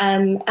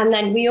 And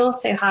then we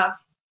also have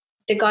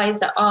the guys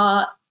that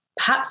are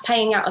perhaps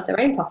paying out of their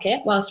own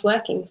pocket whilst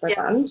working for a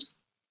brand,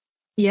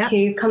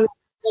 who come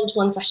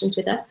one-to-one sessions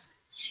with us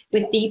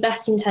with the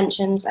best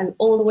intentions and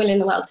all the will in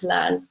the world to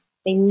learn.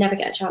 They never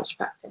get a chance to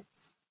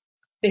practice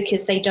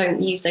because they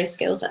don't use those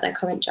skills at their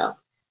current job,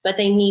 but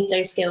they need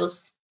those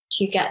skills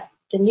to get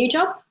the new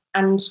job.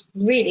 And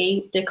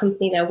really, the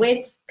company they're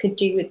with could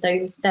do with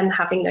them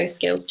having those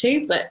skills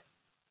too, but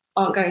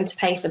aren't going to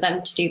pay for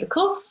them to do the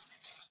course.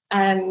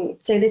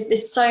 So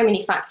there's so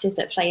many factors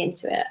that play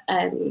into it.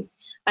 And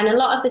a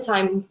lot of the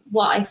time,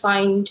 what I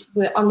find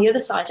we're on the other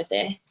side of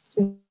this,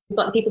 we've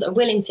got the people that are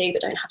willing to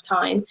but don't have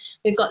time.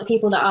 We've got the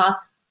people that are,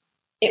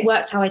 it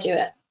works how I do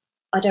it.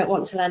 I don't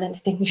want to learn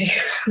anything new.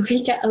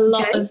 We get a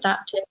lot of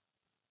that too.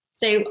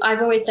 So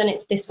I've always done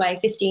it this way.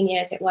 15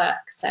 years it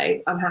works, so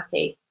I'm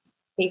happy.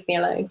 Leave me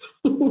alone.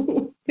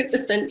 It's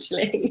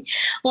essentially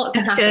what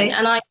can happen.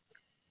 And I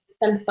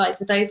sympathise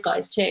with those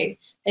guys too.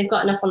 They've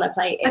got enough on their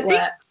plate. It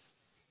works.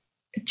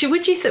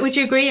 Would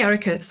you agree,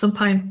 Erica?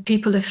 Sometimes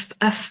people have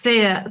a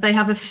fear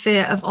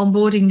of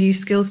onboarding new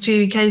skills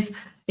too, in case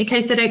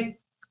they don't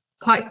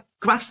quite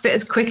grasp it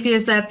as quickly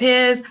as their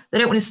peers. They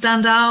don't want to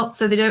stand out,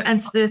 so they don't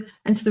enter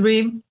the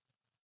room.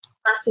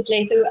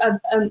 Massively. So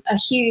a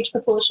huge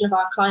proportion of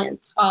our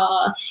clients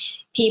are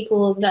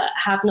people that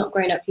have not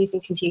grown up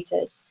using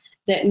computers,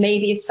 that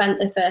maybe have spent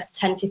the first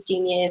 10,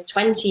 15 years,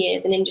 20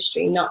 years in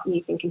industry not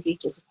using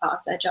computers as part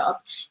of their job.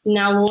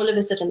 Now all of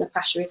a sudden the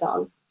pressure is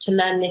on to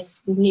learn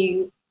this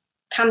new,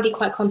 can be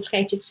quite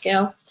complicated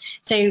skill.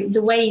 So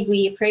the way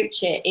we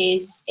approach it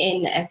is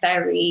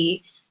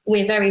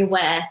we're very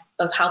aware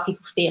of how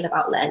people feel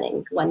about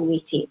learning when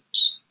we teach,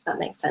 if that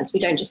makes sense. We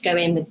don't just go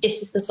in with,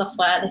 this is the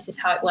software, this is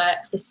how it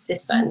works, this is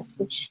this fun.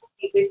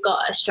 We've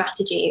got a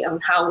strategy on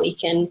how we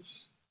can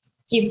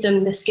give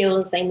them the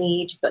skills they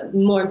need, but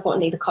more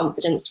importantly, the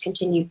confidence to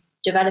continue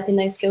developing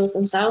those skills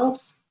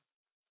themselves.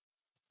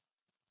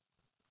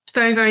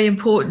 Very, very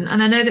important.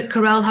 And I know that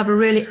Carel have a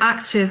really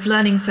active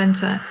learning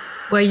centre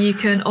where you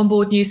can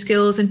onboard new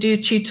skills and do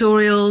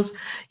tutorials,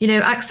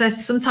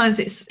 access. Sometimes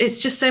it's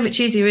just so much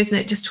easier, isn't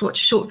it, just to watch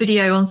a short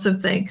video on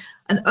something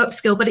and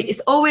upskill. But I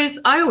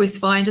always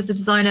find as a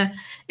designer,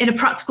 in a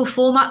practical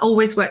format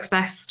always works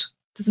best,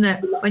 doesn't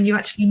it? When you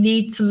actually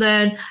need to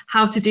learn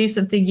how to do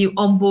something, you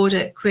onboard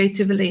it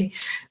creatively.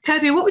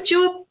 Kirby, what would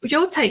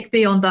your take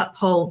be on that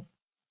poll?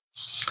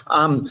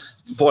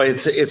 Boy,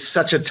 it's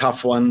such a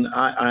tough one.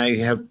 I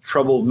have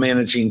trouble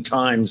managing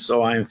time,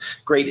 so I have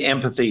great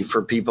empathy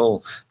for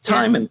people,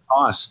 time and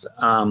cost.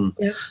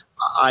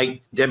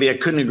 Debbie, I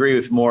couldn't agree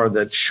with more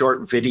that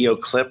short video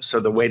clips are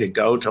the way to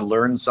go to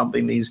learn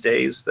something these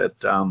days.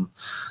 That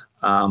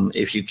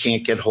if you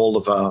can't get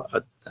hold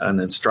of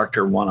an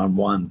instructor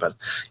one-on-one, but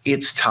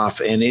it's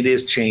tough and it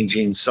is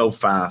changing so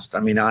fast. I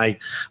mean, I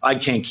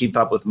can't keep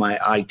up with my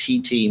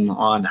IT team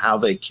on how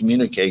they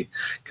communicate,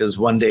 because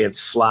one day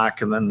it's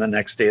Slack and then the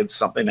next day it's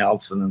something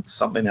else and it's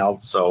something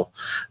else. So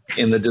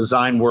in the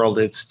design world,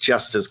 it's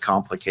just as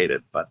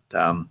complicated, but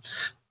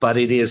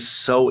it is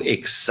so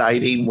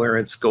exciting where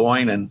it's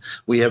going, and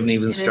we haven't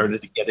even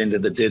started to get into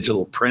the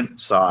digital print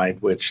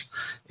side, which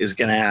is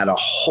going to add a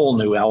whole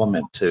new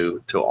element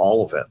to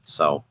all of it.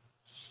 So,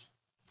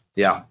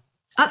 yeah.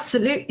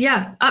 Absolutely,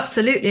 yeah,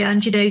 absolutely.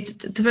 And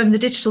from the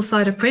digital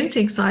side of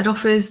printing side,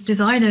 offers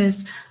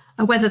designers,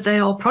 whether they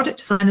are product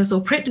designers or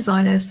print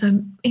designers,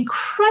 some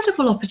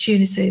incredible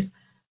opportunities,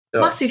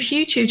 massive,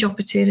 huge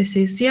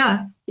opportunities.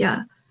 Yeah,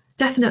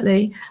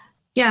 definitely,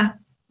 yeah.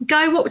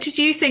 Guy, what did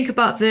you think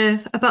about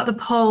the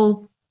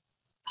poll?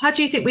 How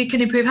do you think we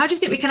can improve? How do you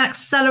think we can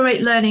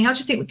accelerate learning? How do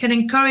you think we can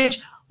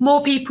encourage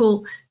more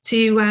people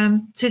to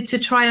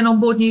try and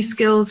onboard new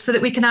skills, so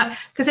that we can,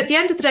 because at the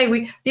end of the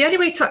day, the only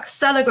way to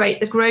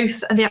accelerate the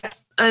growth and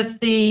of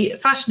the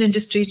fashion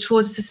industry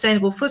towards a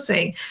sustainable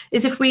footing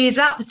is if we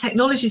adapt the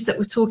technologies that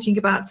we're talking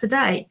about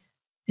today.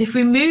 If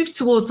we move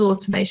towards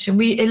automation,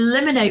 we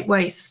eliminate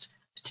waste.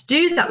 To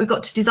do that, we've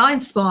got to design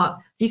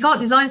smart. You can't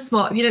design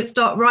smart if you don't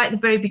start right at the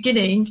very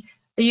beginning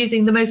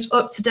using the most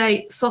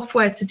up-to-date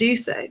software to do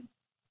so.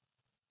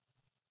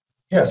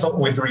 Yeah, so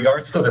with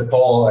regards to the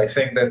poll, I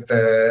think that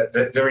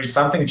there is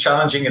something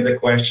challenging in the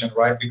question,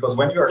 right? Because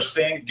when you are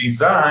saying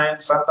design,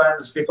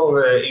 sometimes people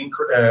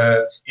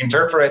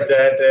interpret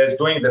that as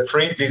doing the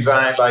print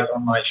design, like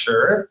on my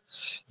shirt,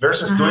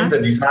 versus doing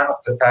the design of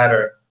the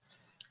pattern.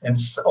 And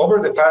over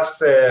the past,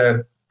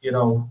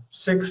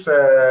 6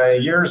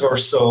 years or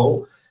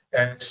so,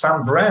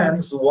 some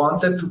brands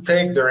wanted to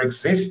take their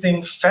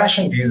existing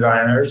fashion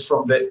designers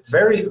from the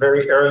very,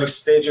 very early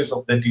stages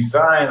of the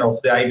design,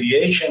 of the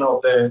ideation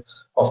of the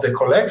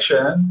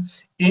collection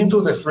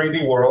into the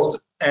 3D world,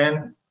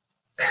 and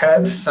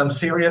had some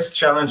serious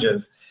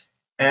challenges.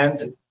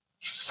 And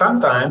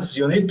sometimes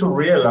you need to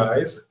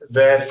realize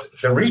that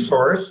the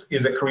resource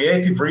is a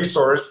creative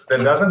resource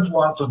that doesn't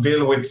want to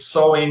deal with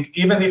sewing,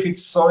 even if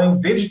it's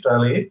sewing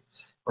digitally,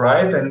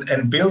 right,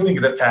 and building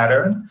the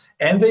pattern,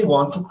 and they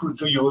want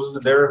to use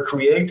their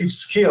creative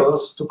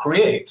skills to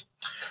create.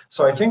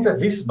 So I think that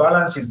this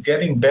balance is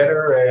getting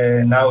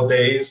better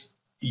nowadays.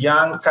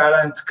 Young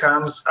talent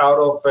comes out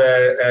of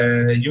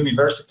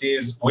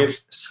universities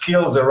with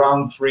skills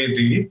around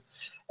 3D,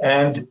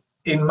 and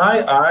in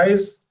my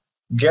eyes,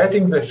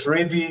 getting the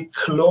 3D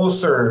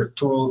closer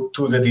to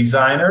the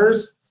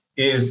designers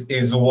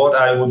is what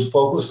I would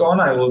focus on.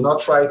 I will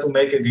not try to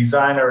make a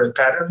designer a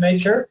pattern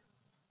maker,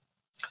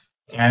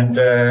 and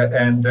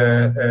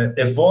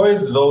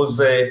avoid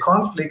those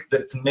conflicts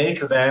that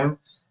make them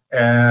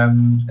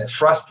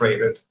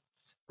frustrated,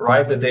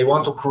 right? That they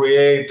want to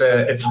create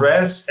a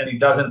dress and it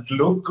doesn't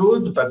look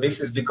good, but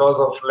this is because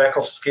of lack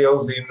of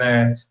skills in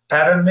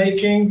pattern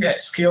making,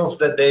 skills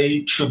that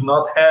they should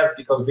not have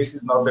because this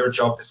is not their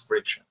job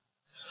description.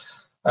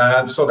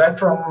 So that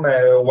from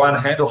one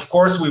hand, of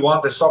course, we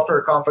want the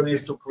software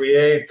companies to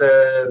create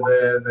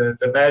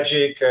the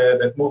magic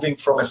that moving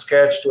from a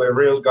sketch to a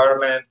real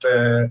garment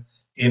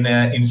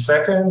in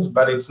seconds,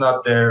 but it's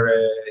not there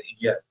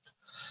yet.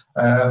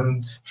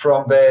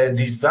 From the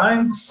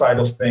design side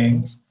of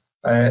things,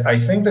 I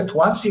think that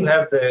once you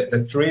have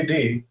the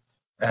 3D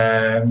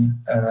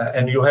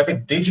and you have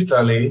it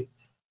digitally,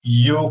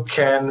 you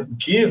can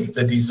give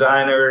the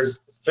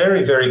designers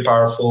very, very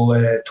powerful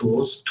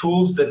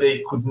tools that they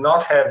could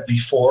not have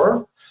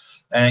before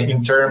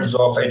in terms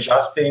of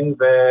adjusting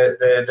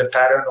the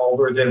pattern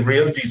over the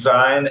real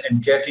design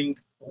and getting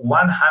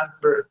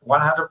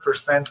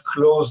 100%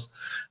 close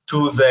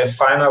to the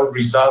final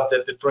result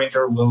that the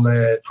printer will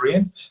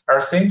print,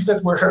 are things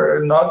that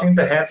were not in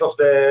the hands of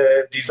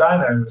the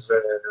designers,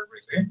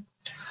 really.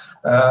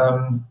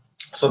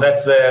 So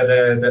that's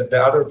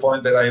the other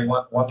point that I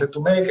wanted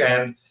to make.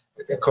 And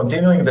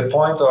continuing the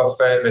point of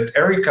that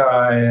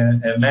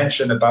Erica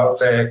mentioned about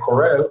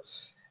Corel,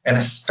 and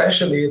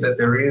especially that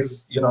there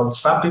is,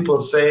 some people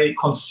say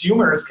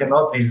consumers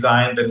cannot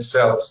design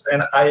themselves.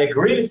 And I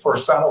agree for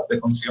some of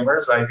the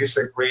consumers. I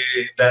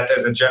disagree that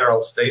as a general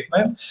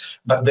statement.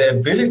 But the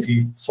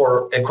ability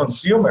for a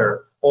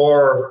consumer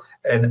or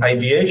an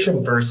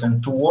ideation person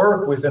to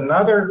work with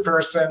another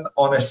person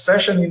on a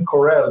session in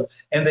Corel,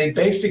 and they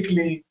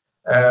basically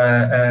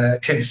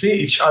can see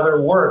each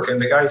other work,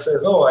 and the guy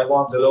says, oh, I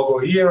want the logo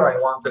here, I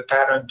want the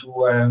pattern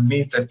to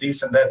meet at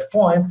this and that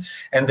point,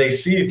 and they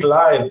see it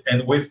live,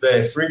 and with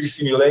the 3D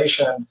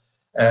simulation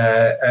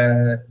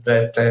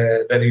that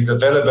is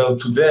available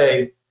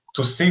today,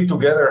 to see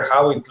together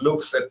how it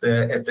looks at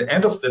the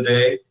end of the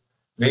day,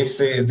 this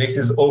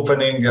is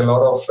opening a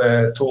lot of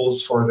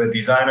tools for the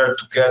designer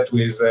to get to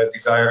his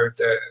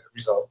desired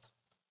result.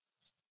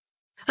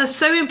 That's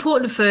so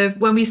important for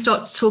when we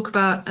start to talk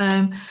about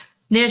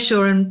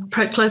nearshore and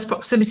close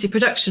proximity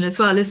production as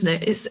well,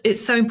 isn't it?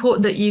 It's so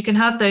important that you can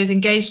have those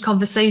engaged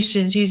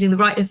conversations using the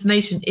right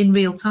information in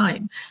real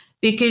time,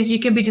 because you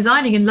can be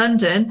designing in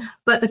London,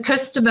 but the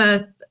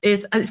customer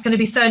it's going to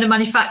be sewn and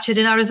manufactured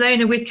in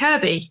Arizona with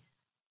Kirby,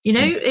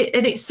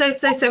 and it's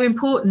so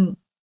important,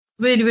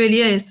 really,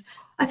 really is.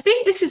 I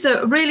think this is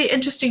a really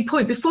interesting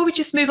point. Before we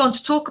just move on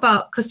to talk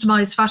about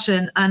customized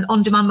fashion and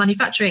on-demand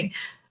manufacturing,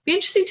 it'd be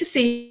interesting to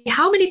see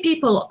how many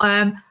people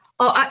are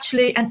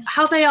actually, and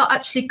how they are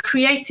actually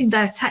creating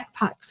their tech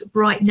packs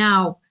right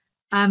now.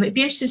 It'd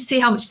be interesting to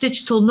see how much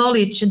digital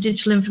knowledge and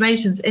digital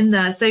information is in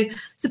there. So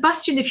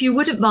Sebastian, if you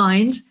wouldn't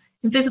mind,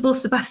 Invisible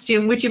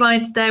Sebastian, would you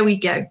mind? There we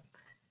go.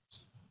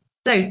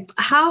 So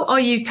how are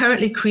you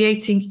currently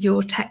creating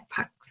your tech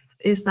packs?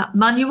 Is that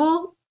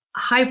manual,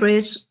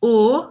 hybrid,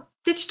 or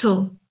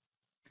digital?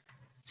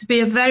 To be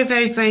a very,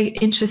 very, very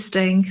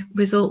interesting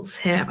results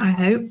here, I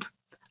hope.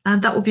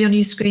 And that will be on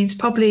your screens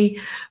probably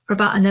for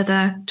about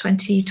another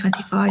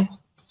 20-25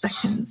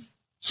 seconds.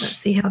 Let's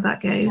see how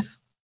that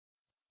goes.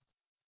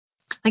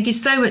 Thank you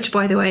so much,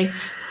 by the way.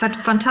 I've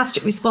had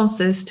fantastic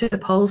responses to the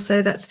poll,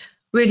 so that's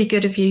really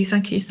good of you.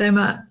 Thank you so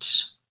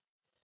much.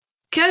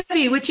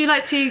 Kirby, would you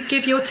like to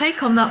give your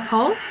take on that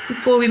poll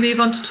before we move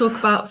on to talk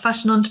about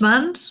fashion on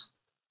demand?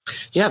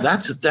 Yeah,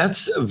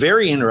 that's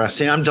very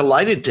interesting. I'm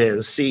delighted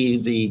to see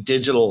the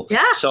digital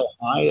so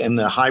high and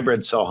the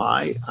hybrid so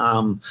high.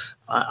 I'm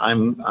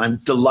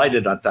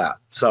delighted at that.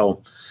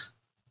 So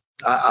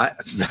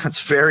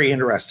that's very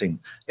interesting.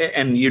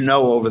 And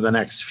over the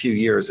next few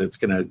years, it's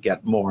going to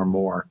get more and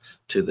more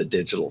to the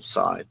digital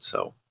side.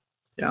 So,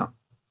 yeah.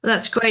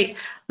 That's great.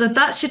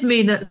 That should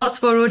mean that lots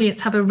of our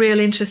audience have a real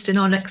interest in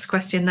our next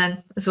question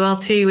then as well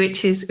too,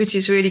 which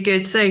is really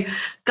good. So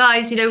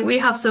guys, we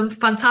have some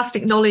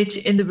fantastic knowledge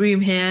in the room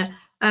here.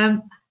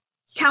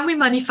 Can we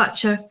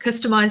manufacture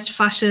customized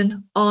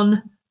fashion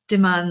on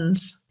demand.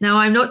 Now,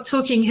 I'm not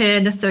talking here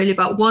necessarily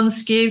about one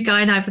SKU.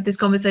 Guy and I have had this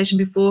conversation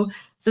before.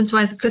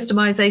 Sometimes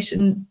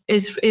customization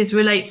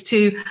relates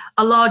to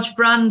a large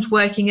brand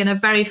working in a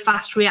very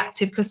fast,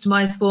 reactive,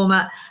 customized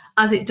format,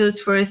 as it does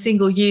for a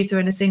single user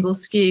and a single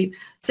SKU.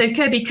 So,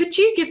 Kirby, could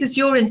you give us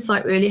your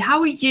insight, really?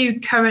 How are you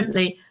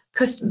currently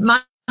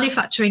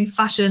manufacturing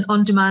fashion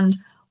on demand?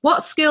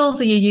 What skills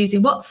are you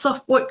using?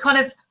 What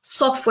kind of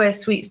software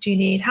suites do you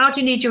need? How do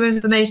you need your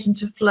information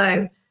to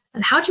flow?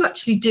 And how do you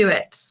actually do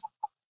it?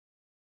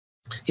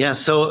 Yeah,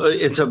 so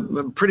it's a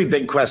pretty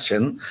big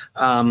question.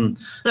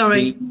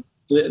 Sorry.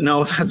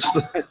 No,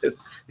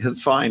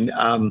 that's fine.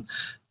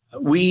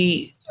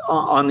 We,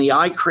 on the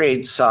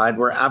iCreate side,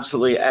 we're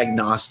absolutely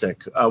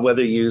agnostic,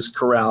 whether you use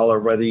Corel or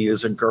whether you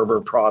use a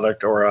Gerber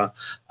product or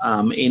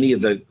any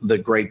of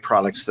the great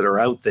products that are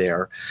out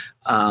there.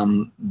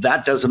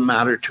 That doesn't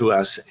matter to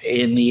us.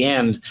 In the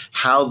end,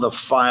 how the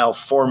file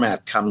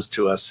format comes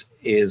to us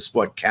is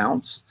what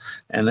counts.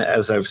 And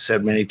as I've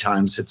said many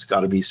times, it's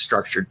got to be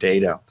structured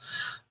data.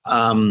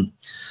 I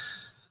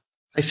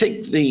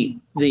think the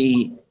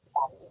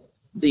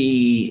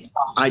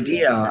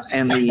idea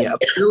and the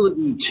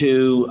ability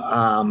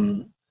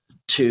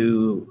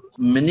to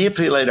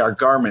manipulate our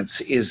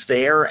garments is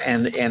there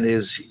and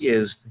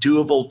is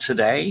doable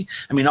today.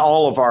 I mean,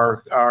 all of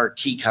our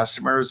key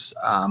customers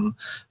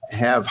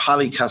have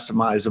highly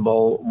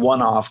customizable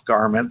one-off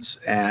garments,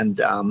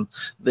 and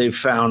they've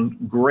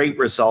found great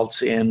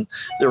results in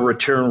their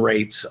return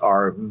rates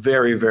are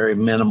very, very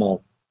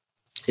minimal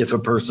if a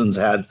person's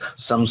had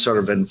some sort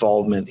of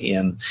involvement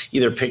in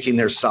either picking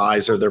their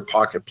size or their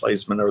pocket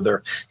placement or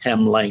their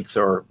hem length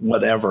or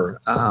whatever.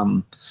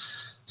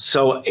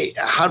 So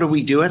how do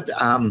we do it?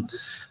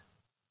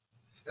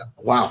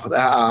 Wow,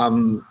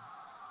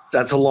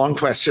 that's a long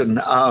question.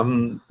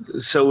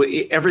 So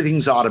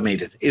everything's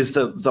automated is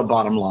the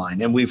bottom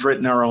line, and we've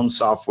written our own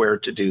software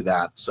to do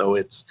that. So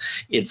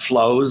it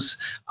flows.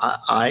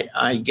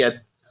 I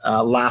get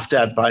laughed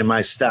at by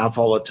my staff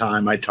all the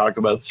time. I talk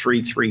about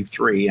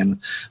 3-3-3,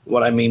 and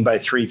what I mean by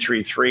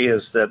 3-3-3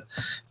 is that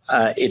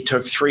it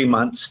took 3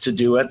 months to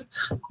do it.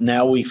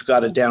 Now we've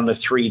got it down to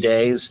 3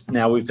 days.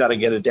 Now we've got to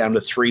get it down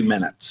to 3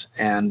 minutes.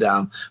 And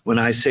when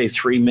I say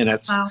 3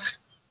 minutes, wow,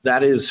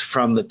 that is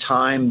from the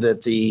time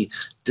that the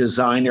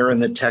designer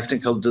and the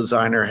technical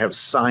designer have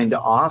signed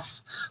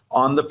off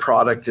on the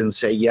product and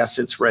say, yes,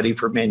 it's ready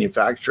for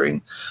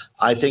manufacturing.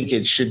 I think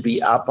it should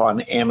be up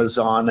on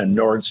Amazon and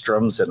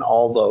Nordstrom's and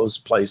all those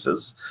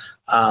places,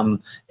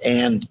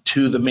 and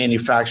to the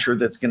manufacturer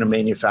that's going to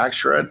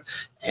manufacture it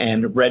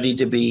and ready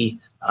to be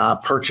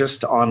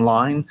purchased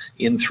online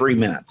in 3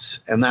 minutes.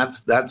 And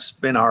that's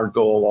been our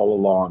goal all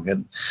along.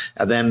 And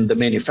then the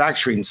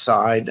manufacturing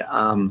side,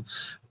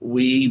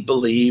 we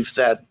believe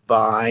that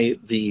by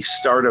the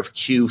start of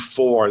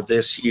Q4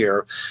 this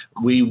year,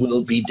 we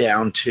will be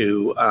down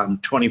to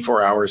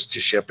 24 hours to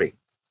shipping.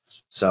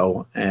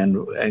 So,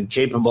 and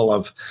capable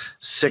of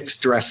 6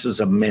 dresses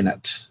a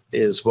minute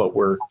is what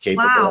we're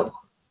capable of.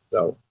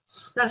 So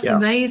that's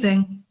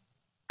amazing.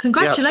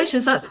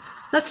 Congratulations. Yeah.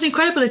 That's an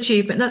incredible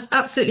achievement. That's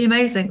absolutely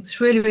amazing. It's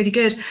really, really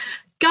good.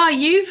 Guy,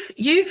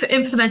 you've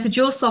implemented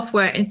your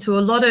software into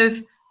a lot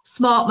of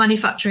smart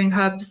manufacturing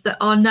hubs that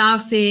are now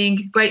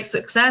seeing great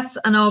success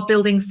and are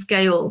building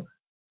scale,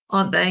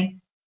 aren't they?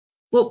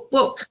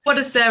 What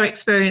has their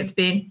experience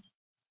been?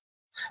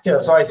 Yeah,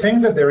 so I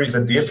think that there is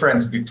a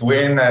difference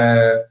between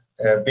a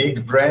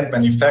big brand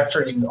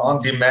manufacturing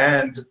on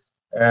demand,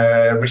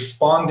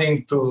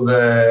 responding to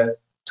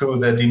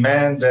the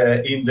demand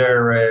in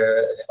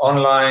their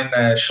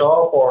online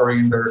shop or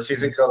in their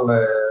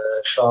physical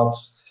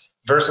shops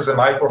versus a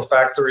micro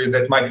factory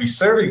that might be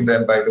serving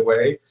them, by the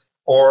way,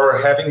 or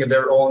having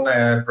their own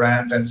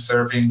brand and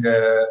serving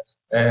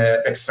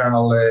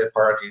external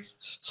parties.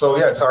 So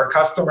yes, our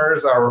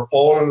customers are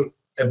all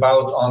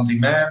about on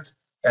demand.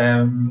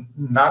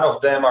 None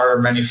of them are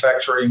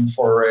manufacturing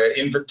for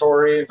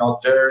inventory,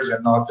 not theirs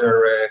and not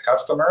their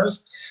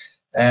customers.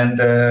 And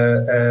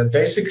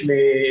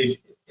basically,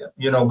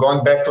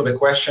 going back to the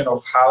question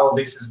of how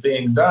this is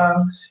being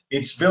done,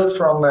 it's built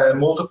from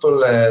multiple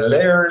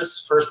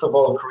layers. First of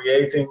all,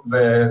 creating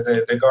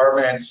the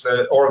garments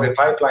or the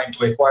pipeline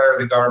to acquire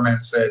the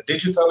garments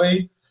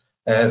digitally,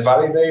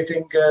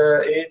 validating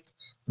it,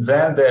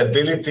 then the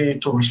ability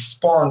to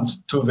respond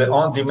to the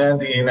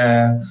on-demand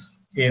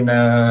in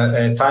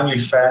a timely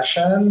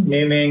fashion,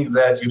 meaning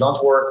that you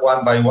don't work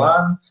one by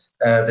one.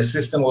 The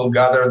system will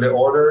gather the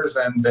orders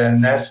and then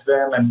nest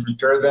them and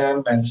prepare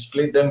them and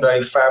split them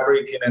by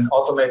fabric in an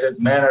automated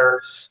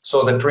manner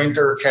so the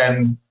printer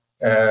can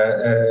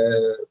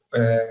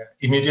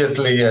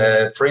immediately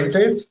print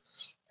it.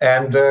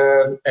 And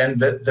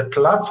the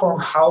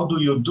platform, how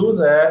do you do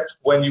that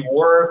when you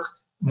work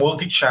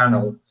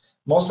multi-channel?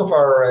 Most of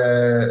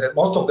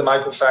the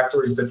micro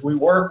factories that we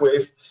work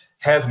with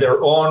have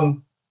their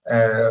own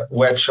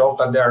web shop,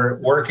 and they're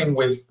working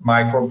with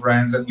micro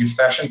brands and with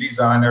fashion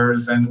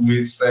designers and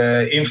with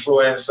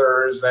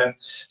influencers, and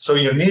so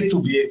you need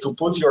to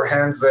put your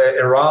hands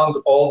around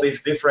all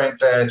these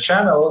different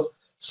channels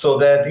so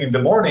that in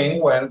the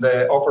morning when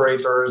the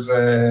operators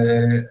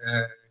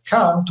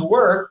come to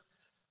work,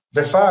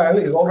 the file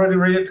is already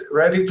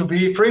ready to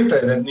be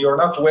printed, and you're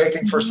not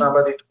waiting for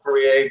somebody to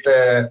create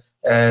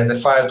the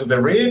file to the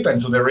RIP,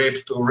 and to the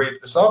RIP to read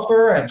the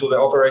software, and to the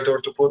operator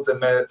to put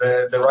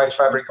the right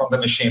fabric on the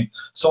machine.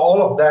 So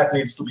all of that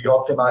needs to be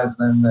optimized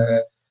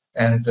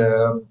and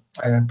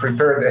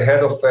prepared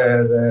ahead of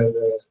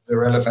the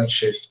relevant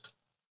shift.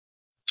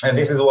 And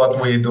this is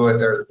what we do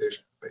at Early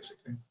Vision,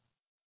 basically.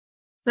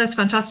 That's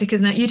fantastic,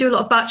 isn't it? You do a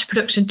lot of batch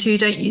production too,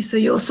 don't you? So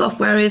your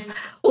software is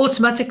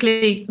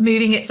automatically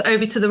moving it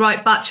over to the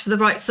right batch for the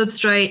right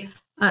substrate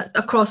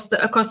across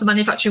the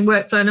manufacturing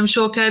workflow. And I'm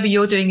sure, Kirby,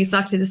 you're doing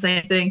exactly the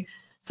same thing.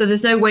 So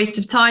there's no waste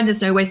of time,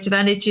 there's no waste of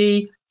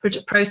energy,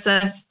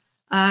 process,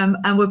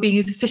 and we're being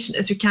as efficient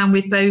as we can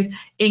with both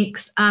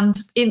inks and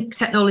ink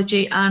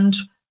technology and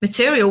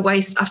material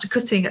waste after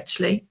cutting,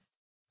 actually.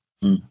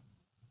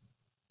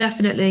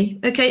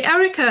 Definitely. Okay,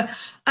 Erica.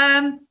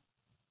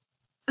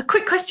 A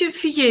quick question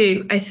for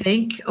you, I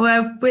think.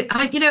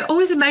 It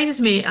always amazes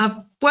me.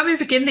 When we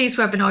begin these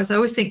webinars, I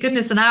always think,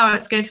 goodness, an hour,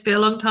 it's going to be a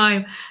long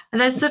time. And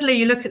then suddenly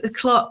you look at the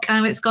clock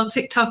and it's gone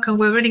tick-tock and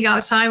we're running out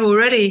of time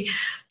already.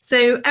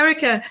 So,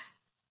 Erica,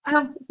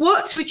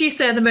 what would you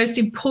say are the most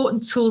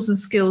important tools and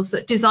skills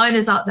that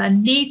designers out there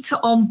need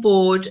to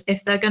onboard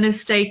if they're going to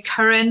stay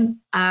current?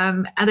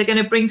 Are they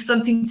going to bring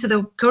something to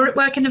the current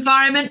working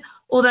environment,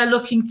 or they're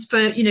looking for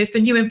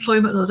new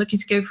employment, or looking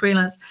to go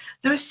freelance?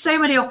 There are so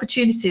many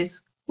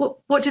opportunities.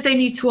 What do they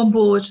need to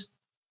onboard?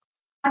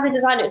 As a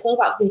designer, it's all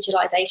about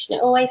visualization.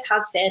 It always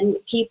has been.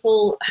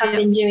 People have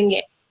been doing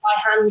it by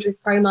hand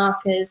with pro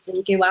markers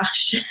and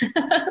gouache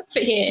for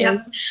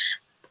years.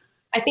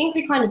 I think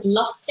we kind of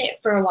lost it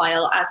for a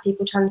while as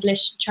people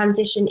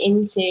transition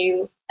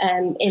into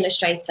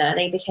Illustrator.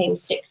 They became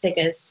stick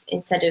figures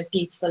instead of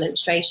beautiful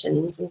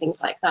illustrations and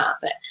things like that.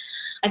 But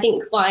I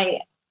think by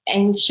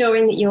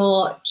ensuring that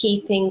you're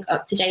keeping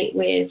up to date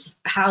with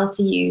how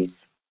to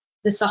use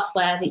the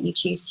software that you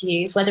choose to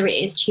use, whether it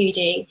is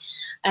 2D,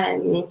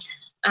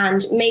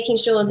 and making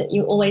sure that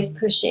you're always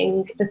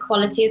pushing the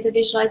quality of the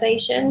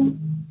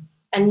visualization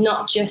and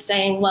not just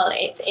saying, well,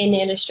 it's in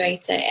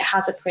Illustrator, it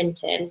has a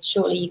print in,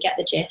 surely you get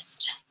the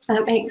gist. If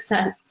that makes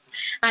sense.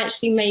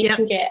 Actually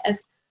making it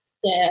as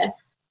the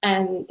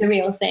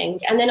real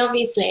thing. And then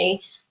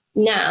obviously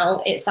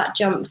now it's that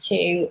jump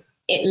to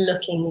it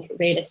looking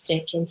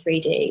realistic in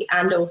 3D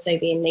and also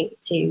being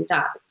linked to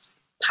that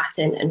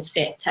pattern and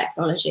fit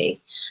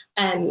technology.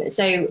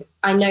 So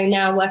I know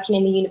now, working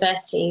in the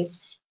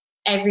universities,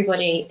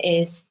 everybody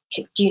is,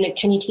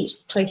 can you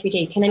teach Clo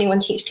 3D? Can anyone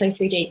teach Clo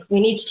 3D? We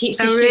need to teach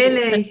the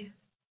students. Really?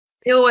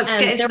 They all want to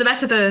get into the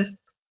metaverse.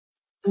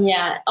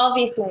 Yeah,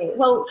 obviously.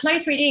 Well, Clo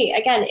 3D,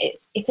 again,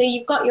 so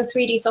you've got your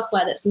 3D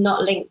software that's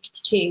not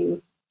linked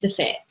to the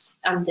fit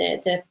and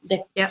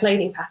the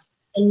clothing pattern.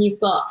 And you've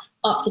got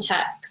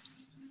Optitex.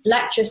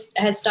 Lecture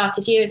has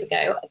started years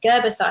ago.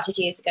 Gerber started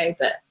years ago,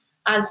 but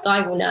as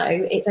Guy will know,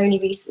 it's only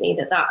recently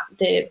that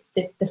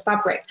the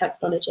fabric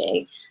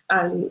technology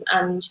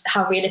and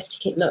how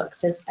realistic it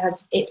looks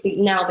it's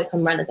now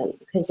become relevant,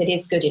 because it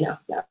is good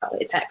enough now.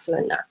 It's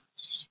excellent now.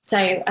 So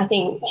I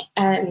think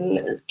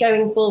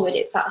going forward,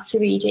 it's that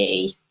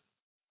 3D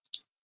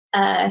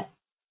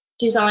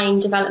design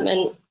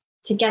development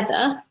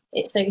together.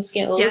 It's those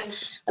skills.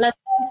 Yes. And as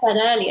I said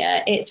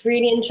earlier, it's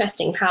really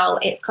interesting how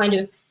it's kind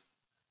of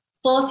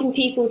forcing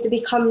people to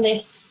become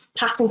this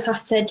pattern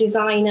cutter,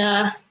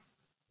 designer,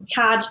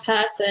 CAD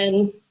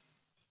person,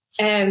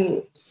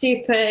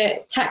 super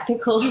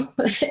technical,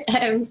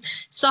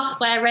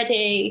 software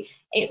ready.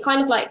 It's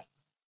kind of like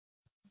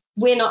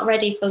we're not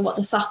ready for what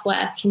the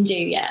software can do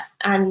yet.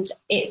 And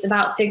it's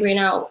about figuring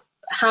out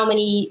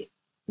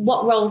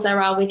what roles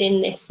there are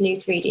within this new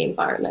 3D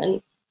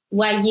environment,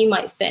 where you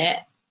might fit,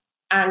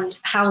 and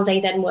how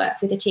they then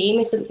work with a team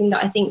is something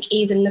that I think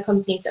even the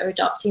companies that are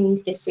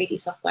adopting this 3D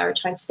software are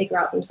trying to figure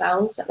out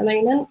themselves at the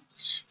moment.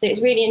 So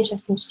it's really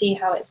interesting to see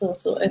how it's all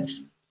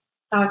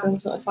how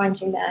everyone's sort of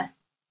finding their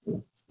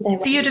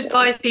So you'd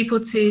advise people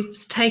to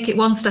take it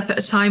one step at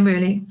a time,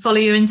 really, follow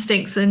your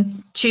instincts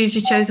and choose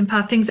your chosen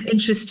path, things that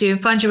interest you,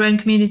 and find your own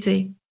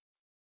community.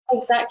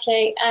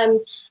 Exactly.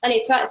 And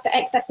it's about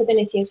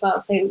accessibility as well.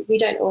 So we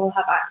don't all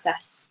have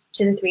access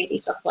to the 3D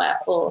software,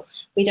 or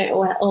we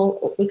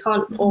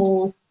can't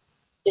all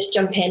just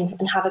jump in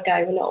and have a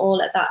go. We're not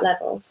all at that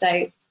level.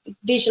 So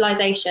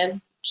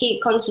visualization,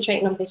 keep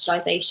concentrating on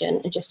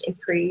visualization and just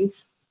improve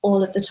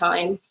all of the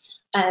time,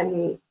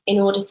 in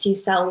order to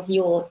sell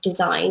your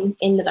design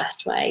in the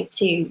best way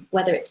to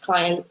whether it's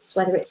clients,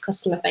 whether it's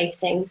customer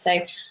facing. So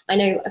I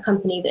know a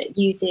company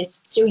that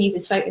still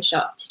uses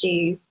Photoshop to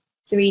do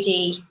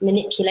 3D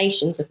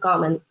manipulations of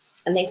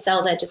garments, and they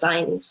sell their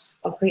designs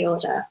on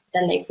pre-order,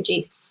 then they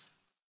produce.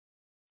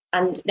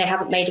 And they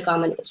haven't made a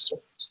garment, it's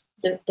just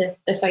the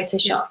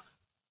Photoshop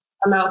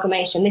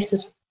amalgamation. This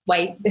was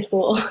way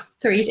before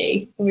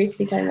 3D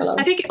obviously came along.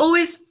 I think it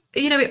always,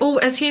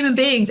 as human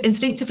beings,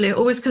 instinctively, it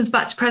always comes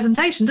back to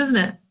presentation, doesn't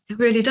it? It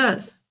really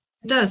does.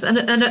 It does. And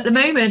at the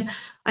moment,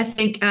 I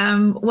think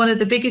one of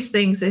the biggest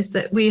things is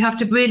that we have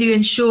to really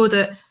ensure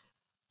that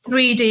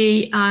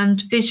 3D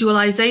and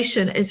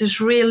visualization is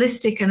as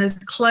realistic and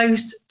as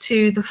close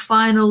to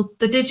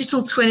the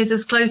digital twin is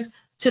as close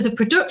to the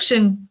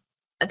production,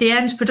 the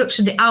end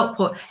production, the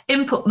output.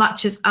 Input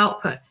matches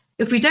output.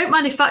 If we don't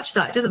manufacture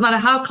that, it doesn't matter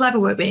how clever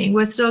we're being,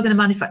 we're still going to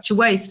manufacture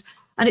waste.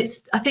 And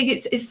I think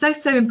it's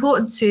so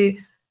important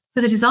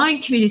for the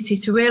design community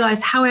to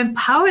realize how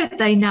empowered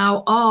they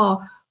now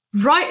are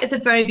right at the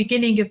very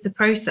beginning of the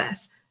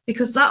process,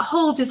 because that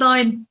whole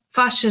design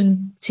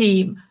fashion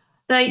team,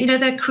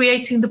 they're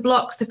creating the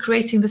blocks, they're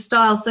creating the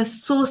styles, they're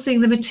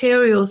sourcing the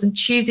materials and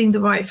choosing the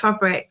right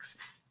fabrics.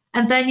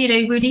 And then,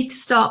 we need to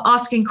start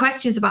asking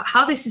questions about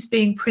how this is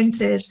being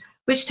printed,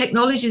 which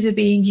technologies are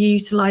being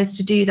utilized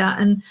to do that,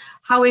 and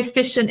how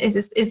efficient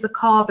is the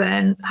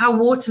carbon, how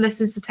waterless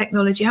is the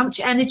technology, how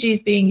much energy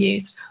is being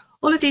used.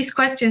 All of these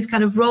questions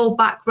kind of roll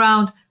back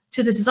round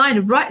to the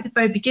designer right at the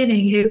very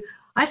beginning, who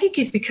I think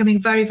is becoming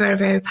very, very,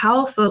 very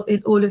powerful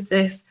in all of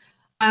this.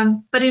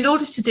 But in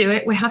order to do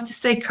it, we have to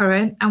stay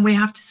current and we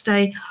have to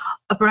stay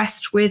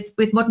abreast with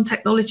modern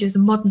technologies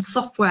and modern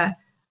software.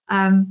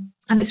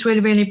 And it's really,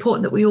 really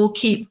important that we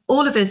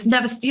all of us,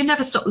 you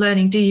never stop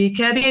learning, do you,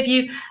 Kirby? Have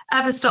you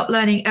ever stopped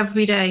learning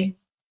every day?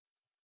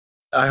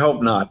 I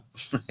hope not.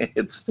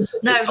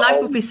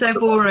 Life would be so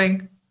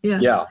boring.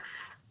 Yeah.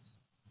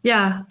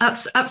 Yeah,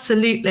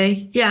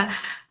 absolutely. Yeah.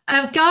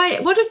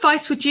 Guy, what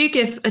advice would you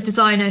give a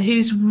designer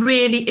who's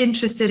really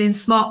interested in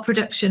smart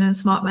production and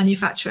smart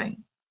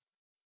manufacturing?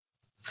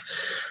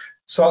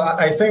 So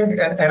I think,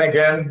 and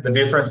again, the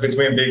difference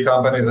between big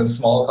companies and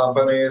small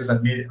companies and,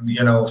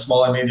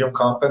 small and medium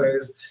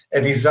companies, a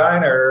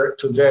designer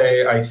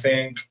today, I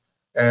think,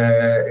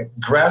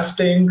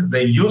 grasping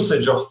the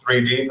usage of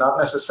 3D, not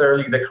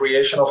necessarily the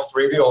creation of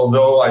 3D,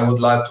 although I would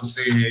like to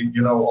see,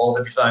 all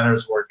the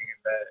designers working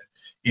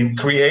in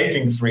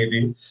creating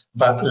 3D,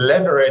 but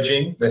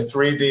leveraging the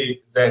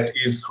 3D that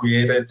is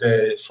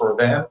created for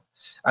them,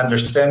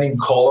 understanding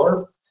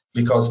color,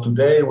 because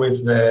today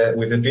with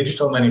the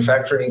digital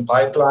manufacturing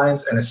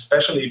pipelines, and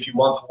especially if you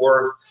want to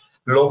work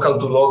local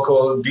to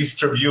local,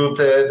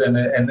 distributed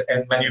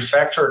and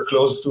manufacture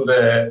close to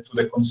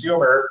the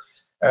consumer,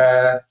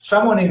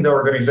 someone in the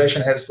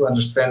organization has to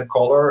understand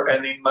color.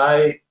 And in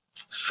my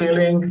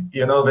feeling,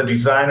 the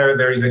designer,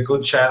 there is a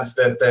good chance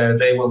that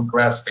they will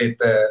grasp it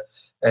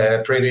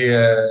pretty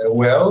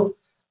well.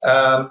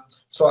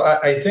 So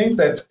I think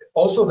that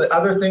also the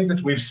other thing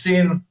that we've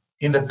seen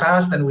in the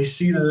past, and we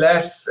see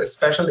less,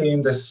 especially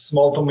in the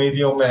small to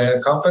medium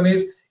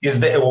companies, is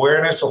the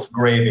awareness of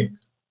grading.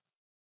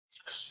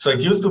 So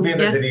it used to be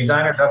that the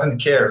designer doesn't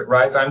care,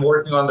 right? I'm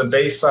working on the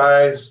base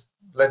size,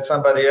 let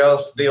somebody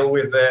else deal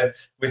with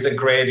the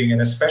grading,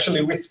 and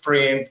especially with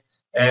print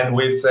and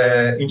with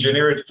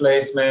engineered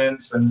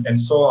placements and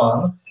so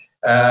on.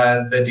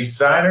 The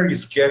designer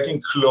is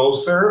getting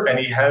closer, and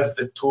he has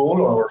the tool,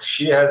 or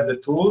she has the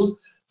tools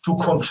to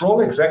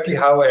control exactly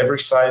how every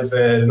size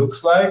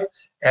looks like.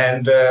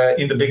 And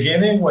in the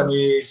beginning, when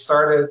we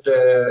started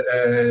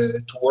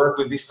to work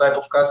with this type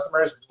of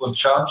customers, it was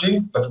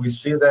challenging, but we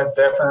see that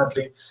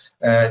definitely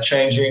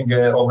changing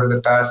over the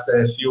past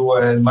few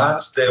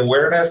months. The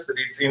awareness that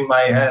it's in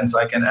my hands,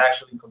 I can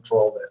actually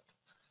control that.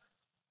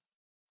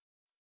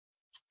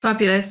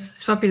 Fabulous,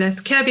 it's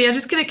fabulous. Kirby, I'm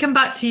just going to come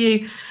back to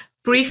you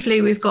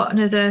briefly. We've got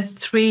another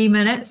 3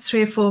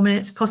 or 4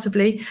 minutes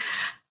possibly.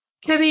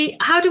 Kirby,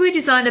 how do we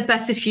design a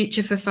better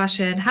future for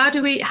fashion? How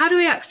do we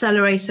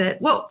accelerate it?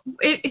 What,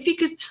 if you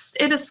could,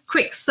 in a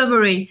quick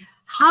summary,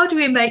 how do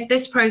we make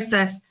this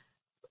process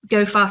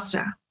go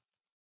faster?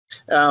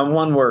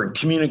 One word: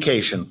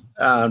 communication.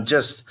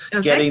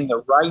 Getting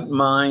the right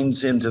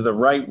minds into the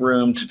right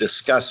room to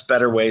discuss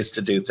better ways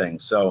to do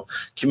things. So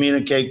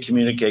communicate.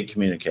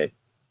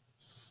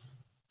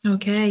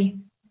 Okay.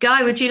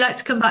 Guy, would you like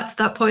to come back to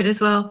that point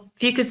as well?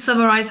 If you could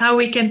summarize how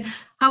we can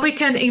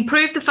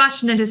improve the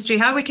fashion industry,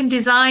 how we can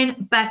design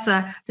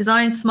better,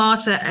 design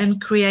smarter,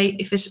 and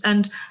create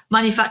and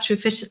manufacture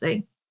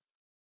efficiently.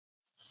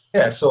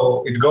 Yeah,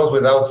 so it goes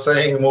without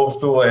saying, move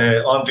to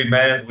on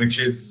demand, which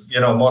is,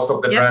 most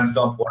of the brands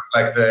don't work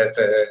like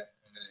that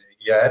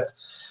yet.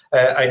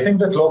 I think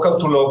that local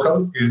to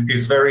local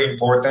is very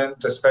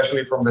important,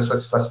 especially from the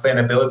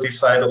sustainability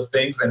side of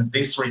things, and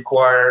this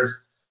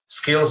requires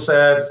skill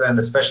sets, and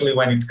especially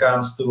when it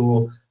comes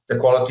to the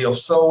quality of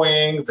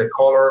sewing, the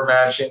color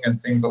matching,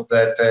 and things of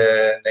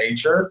that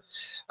nature.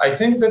 I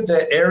think that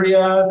the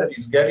area that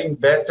is getting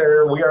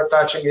better, we are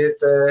touching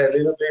it a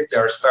little bit.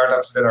 There are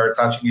startups that are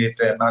touching it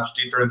much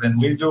deeper than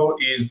we do,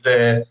 is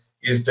the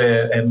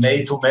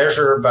made to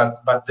measure,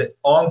 but the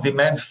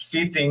on-demand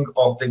fitting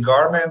of the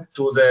garment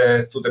to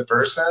the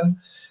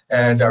person.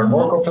 And there are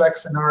more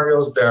complex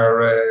scenarios,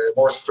 there are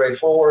more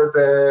straightforward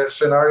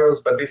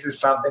scenarios, but this is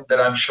something that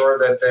I'm sure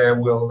that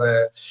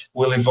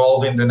will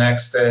evolve in the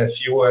next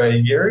few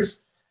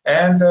years.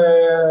 And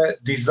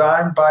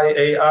design by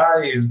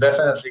AI is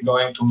definitely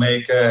going to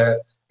make a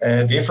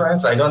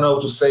difference. I don't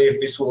know to say if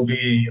this will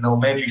be,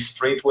 mainly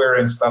streetwear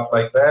and stuff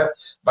like that,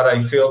 but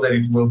I feel that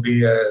it will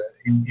be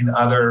in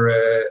other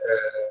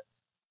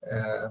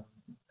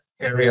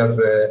areas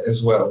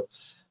as well.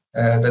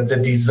 That the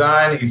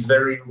design is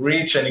very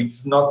rich and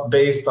it's not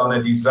based on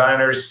a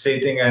designer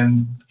sitting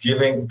and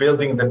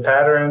building the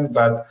pattern,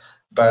 but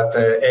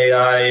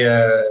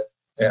AI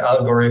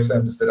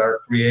algorithms that are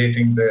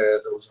creating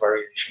those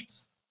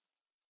variations.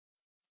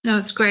 No,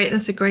 it's great.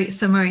 That's a great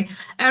summary.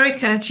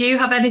 Erica, do you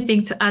have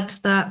anything to add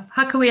to that?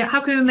 How can we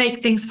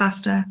make things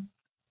faster?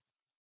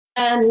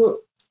 I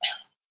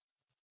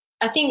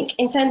think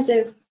in terms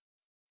of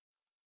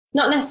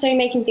not necessarily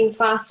making things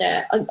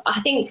faster, I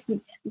think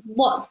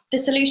what the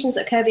solutions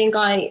that Kirby and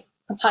Guy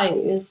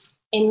propose,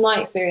 in my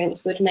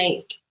experience, would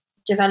make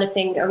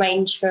developing a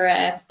range for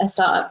a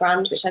startup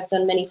brand, which I've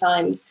done many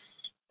times,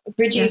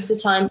 reduce the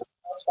time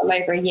from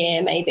over a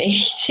year maybe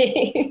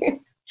to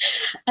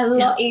a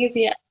lot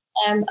easier,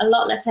 a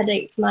lot less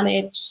headache to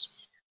manage.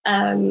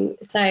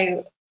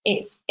 So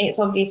it's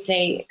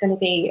obviously going to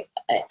be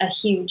a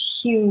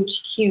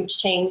huge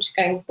change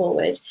going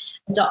forward,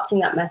 adopting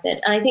that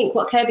method. And I think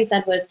what Kirby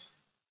said was,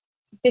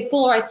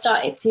 before I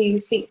started to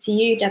speak to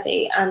you,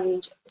 Debbie,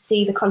 and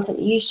see the content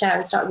that you share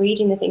and start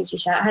reading the things you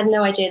share, I had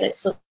no idea that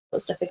sort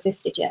of stuff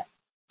existed yet.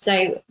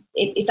 So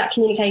it's that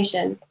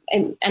communication,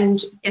 and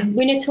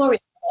we're notorious for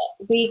it.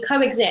 We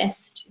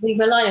coexist, we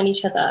rely on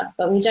each other,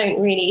 but we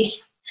don't really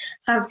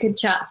have good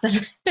chats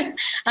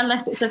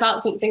unless it's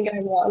about something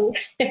going wrong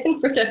in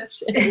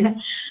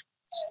production.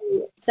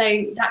 So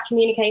that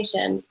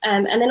communication,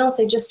 and then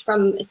also just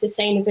from a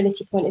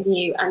sustainability point of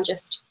view, and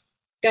just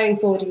going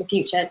forward in the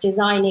future,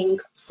 designing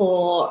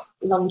for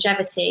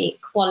longevity,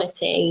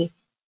 quality.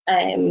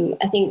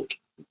 I think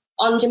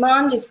on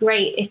demand is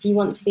great if you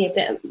want to be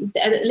a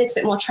little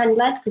bit more trend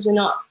led, because we're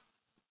not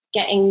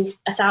getting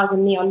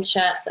 1,000 neon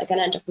shirts that are going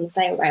to end up on the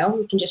sale rail.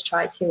 We can just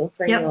try 2 or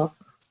 3 or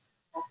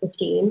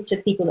 15 to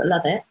the people that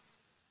love it.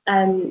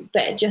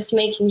 But just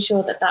making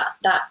sure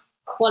that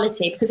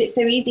quality, because it's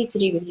so easy to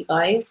do with you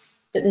guys,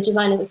 that the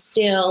designers are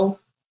still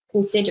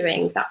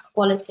considering that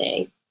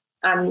quality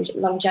and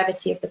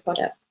longevity of the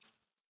product.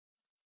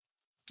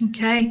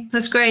 Okay,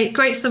 that's great.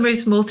 Great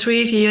summaries from all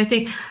three of you. I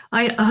think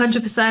I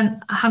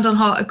 100% hand on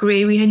heart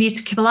agree. We need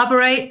to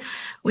collaborate,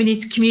 we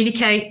need to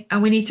communicate,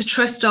 and we need to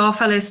trust our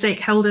fellow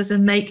stakeholders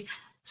and make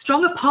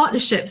stronger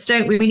partnerships,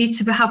 don't we? We need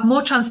to have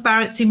more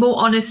transparency, more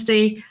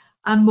honesty,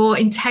 and more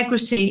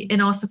integrity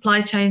in our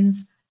supply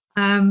chains,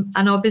 and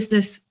our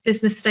business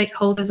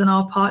stakeholders and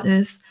our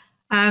partners.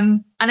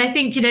 And I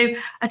think,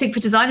 for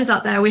designers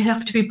out there, we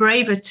have to be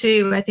braver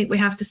too. I think we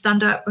have to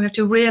stand up. We have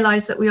to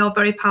realize that we are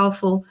very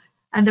powerful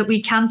and that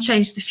we can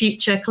change the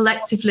future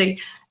collectively.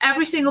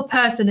 Every single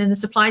person in the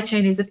supply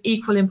chain is of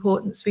equal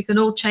importance. We can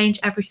all change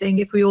everything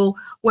if we all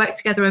work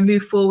together and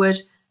move forward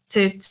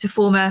to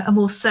form a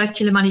more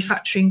circular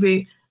manufacturing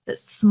route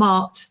that's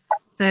smart.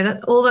 So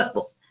that's all that.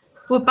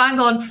 We're bang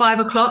on 5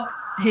 o'clock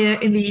here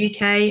in the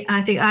UK. And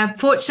I think,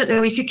 unfortunately,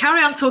 we could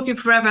carry on talking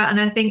forever.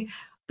 And I think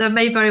there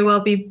may very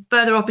well be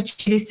further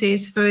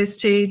opportunities for us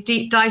to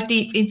dive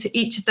deep into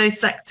each of those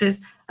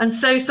sectors. And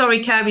so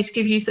sorry, Kirby, to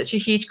give you such a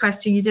huge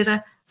question.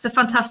 It's a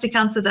fantastic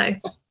answer, though.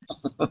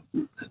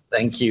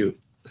 Thank you.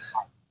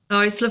 Oh,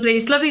 it's lovely.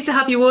 It's lovely to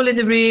have you all in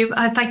the room.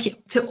 Thank you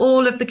to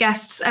all of the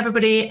guests,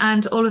 everybody,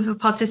 and all of the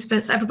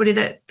participants, everybody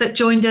that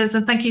joined us.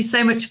 And thank you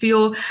so much for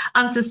your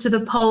answers to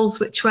the polls,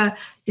 which were,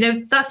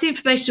 that's the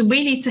information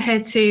we need to hear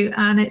too.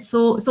 And it's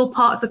all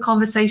part of the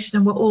conversation,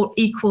 and we're all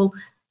equal.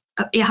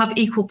 You have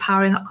equal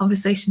power in that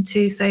conversation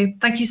too. So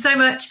thank you so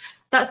much.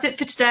 That's it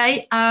for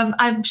today.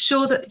 I'm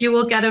sure that you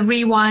will get a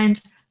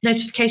rewind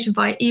notification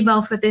via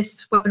email for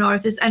this webinar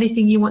if there's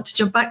anything you want to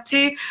jump back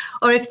to,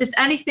 or if there's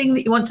anything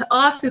that you want to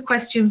ask a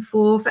question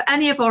for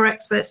any of our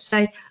experts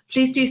today,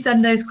 please do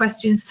send those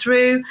questions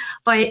through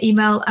via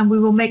email, and we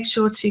will make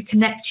sure to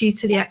connect you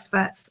to the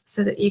experts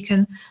so that you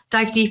can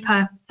dive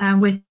deeper.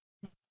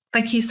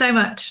 Thank you so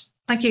much.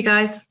 Thank you,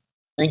 guys.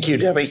 Thank you,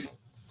 Debbie.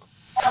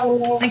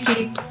 Thank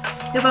you.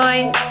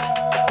 Goodbye.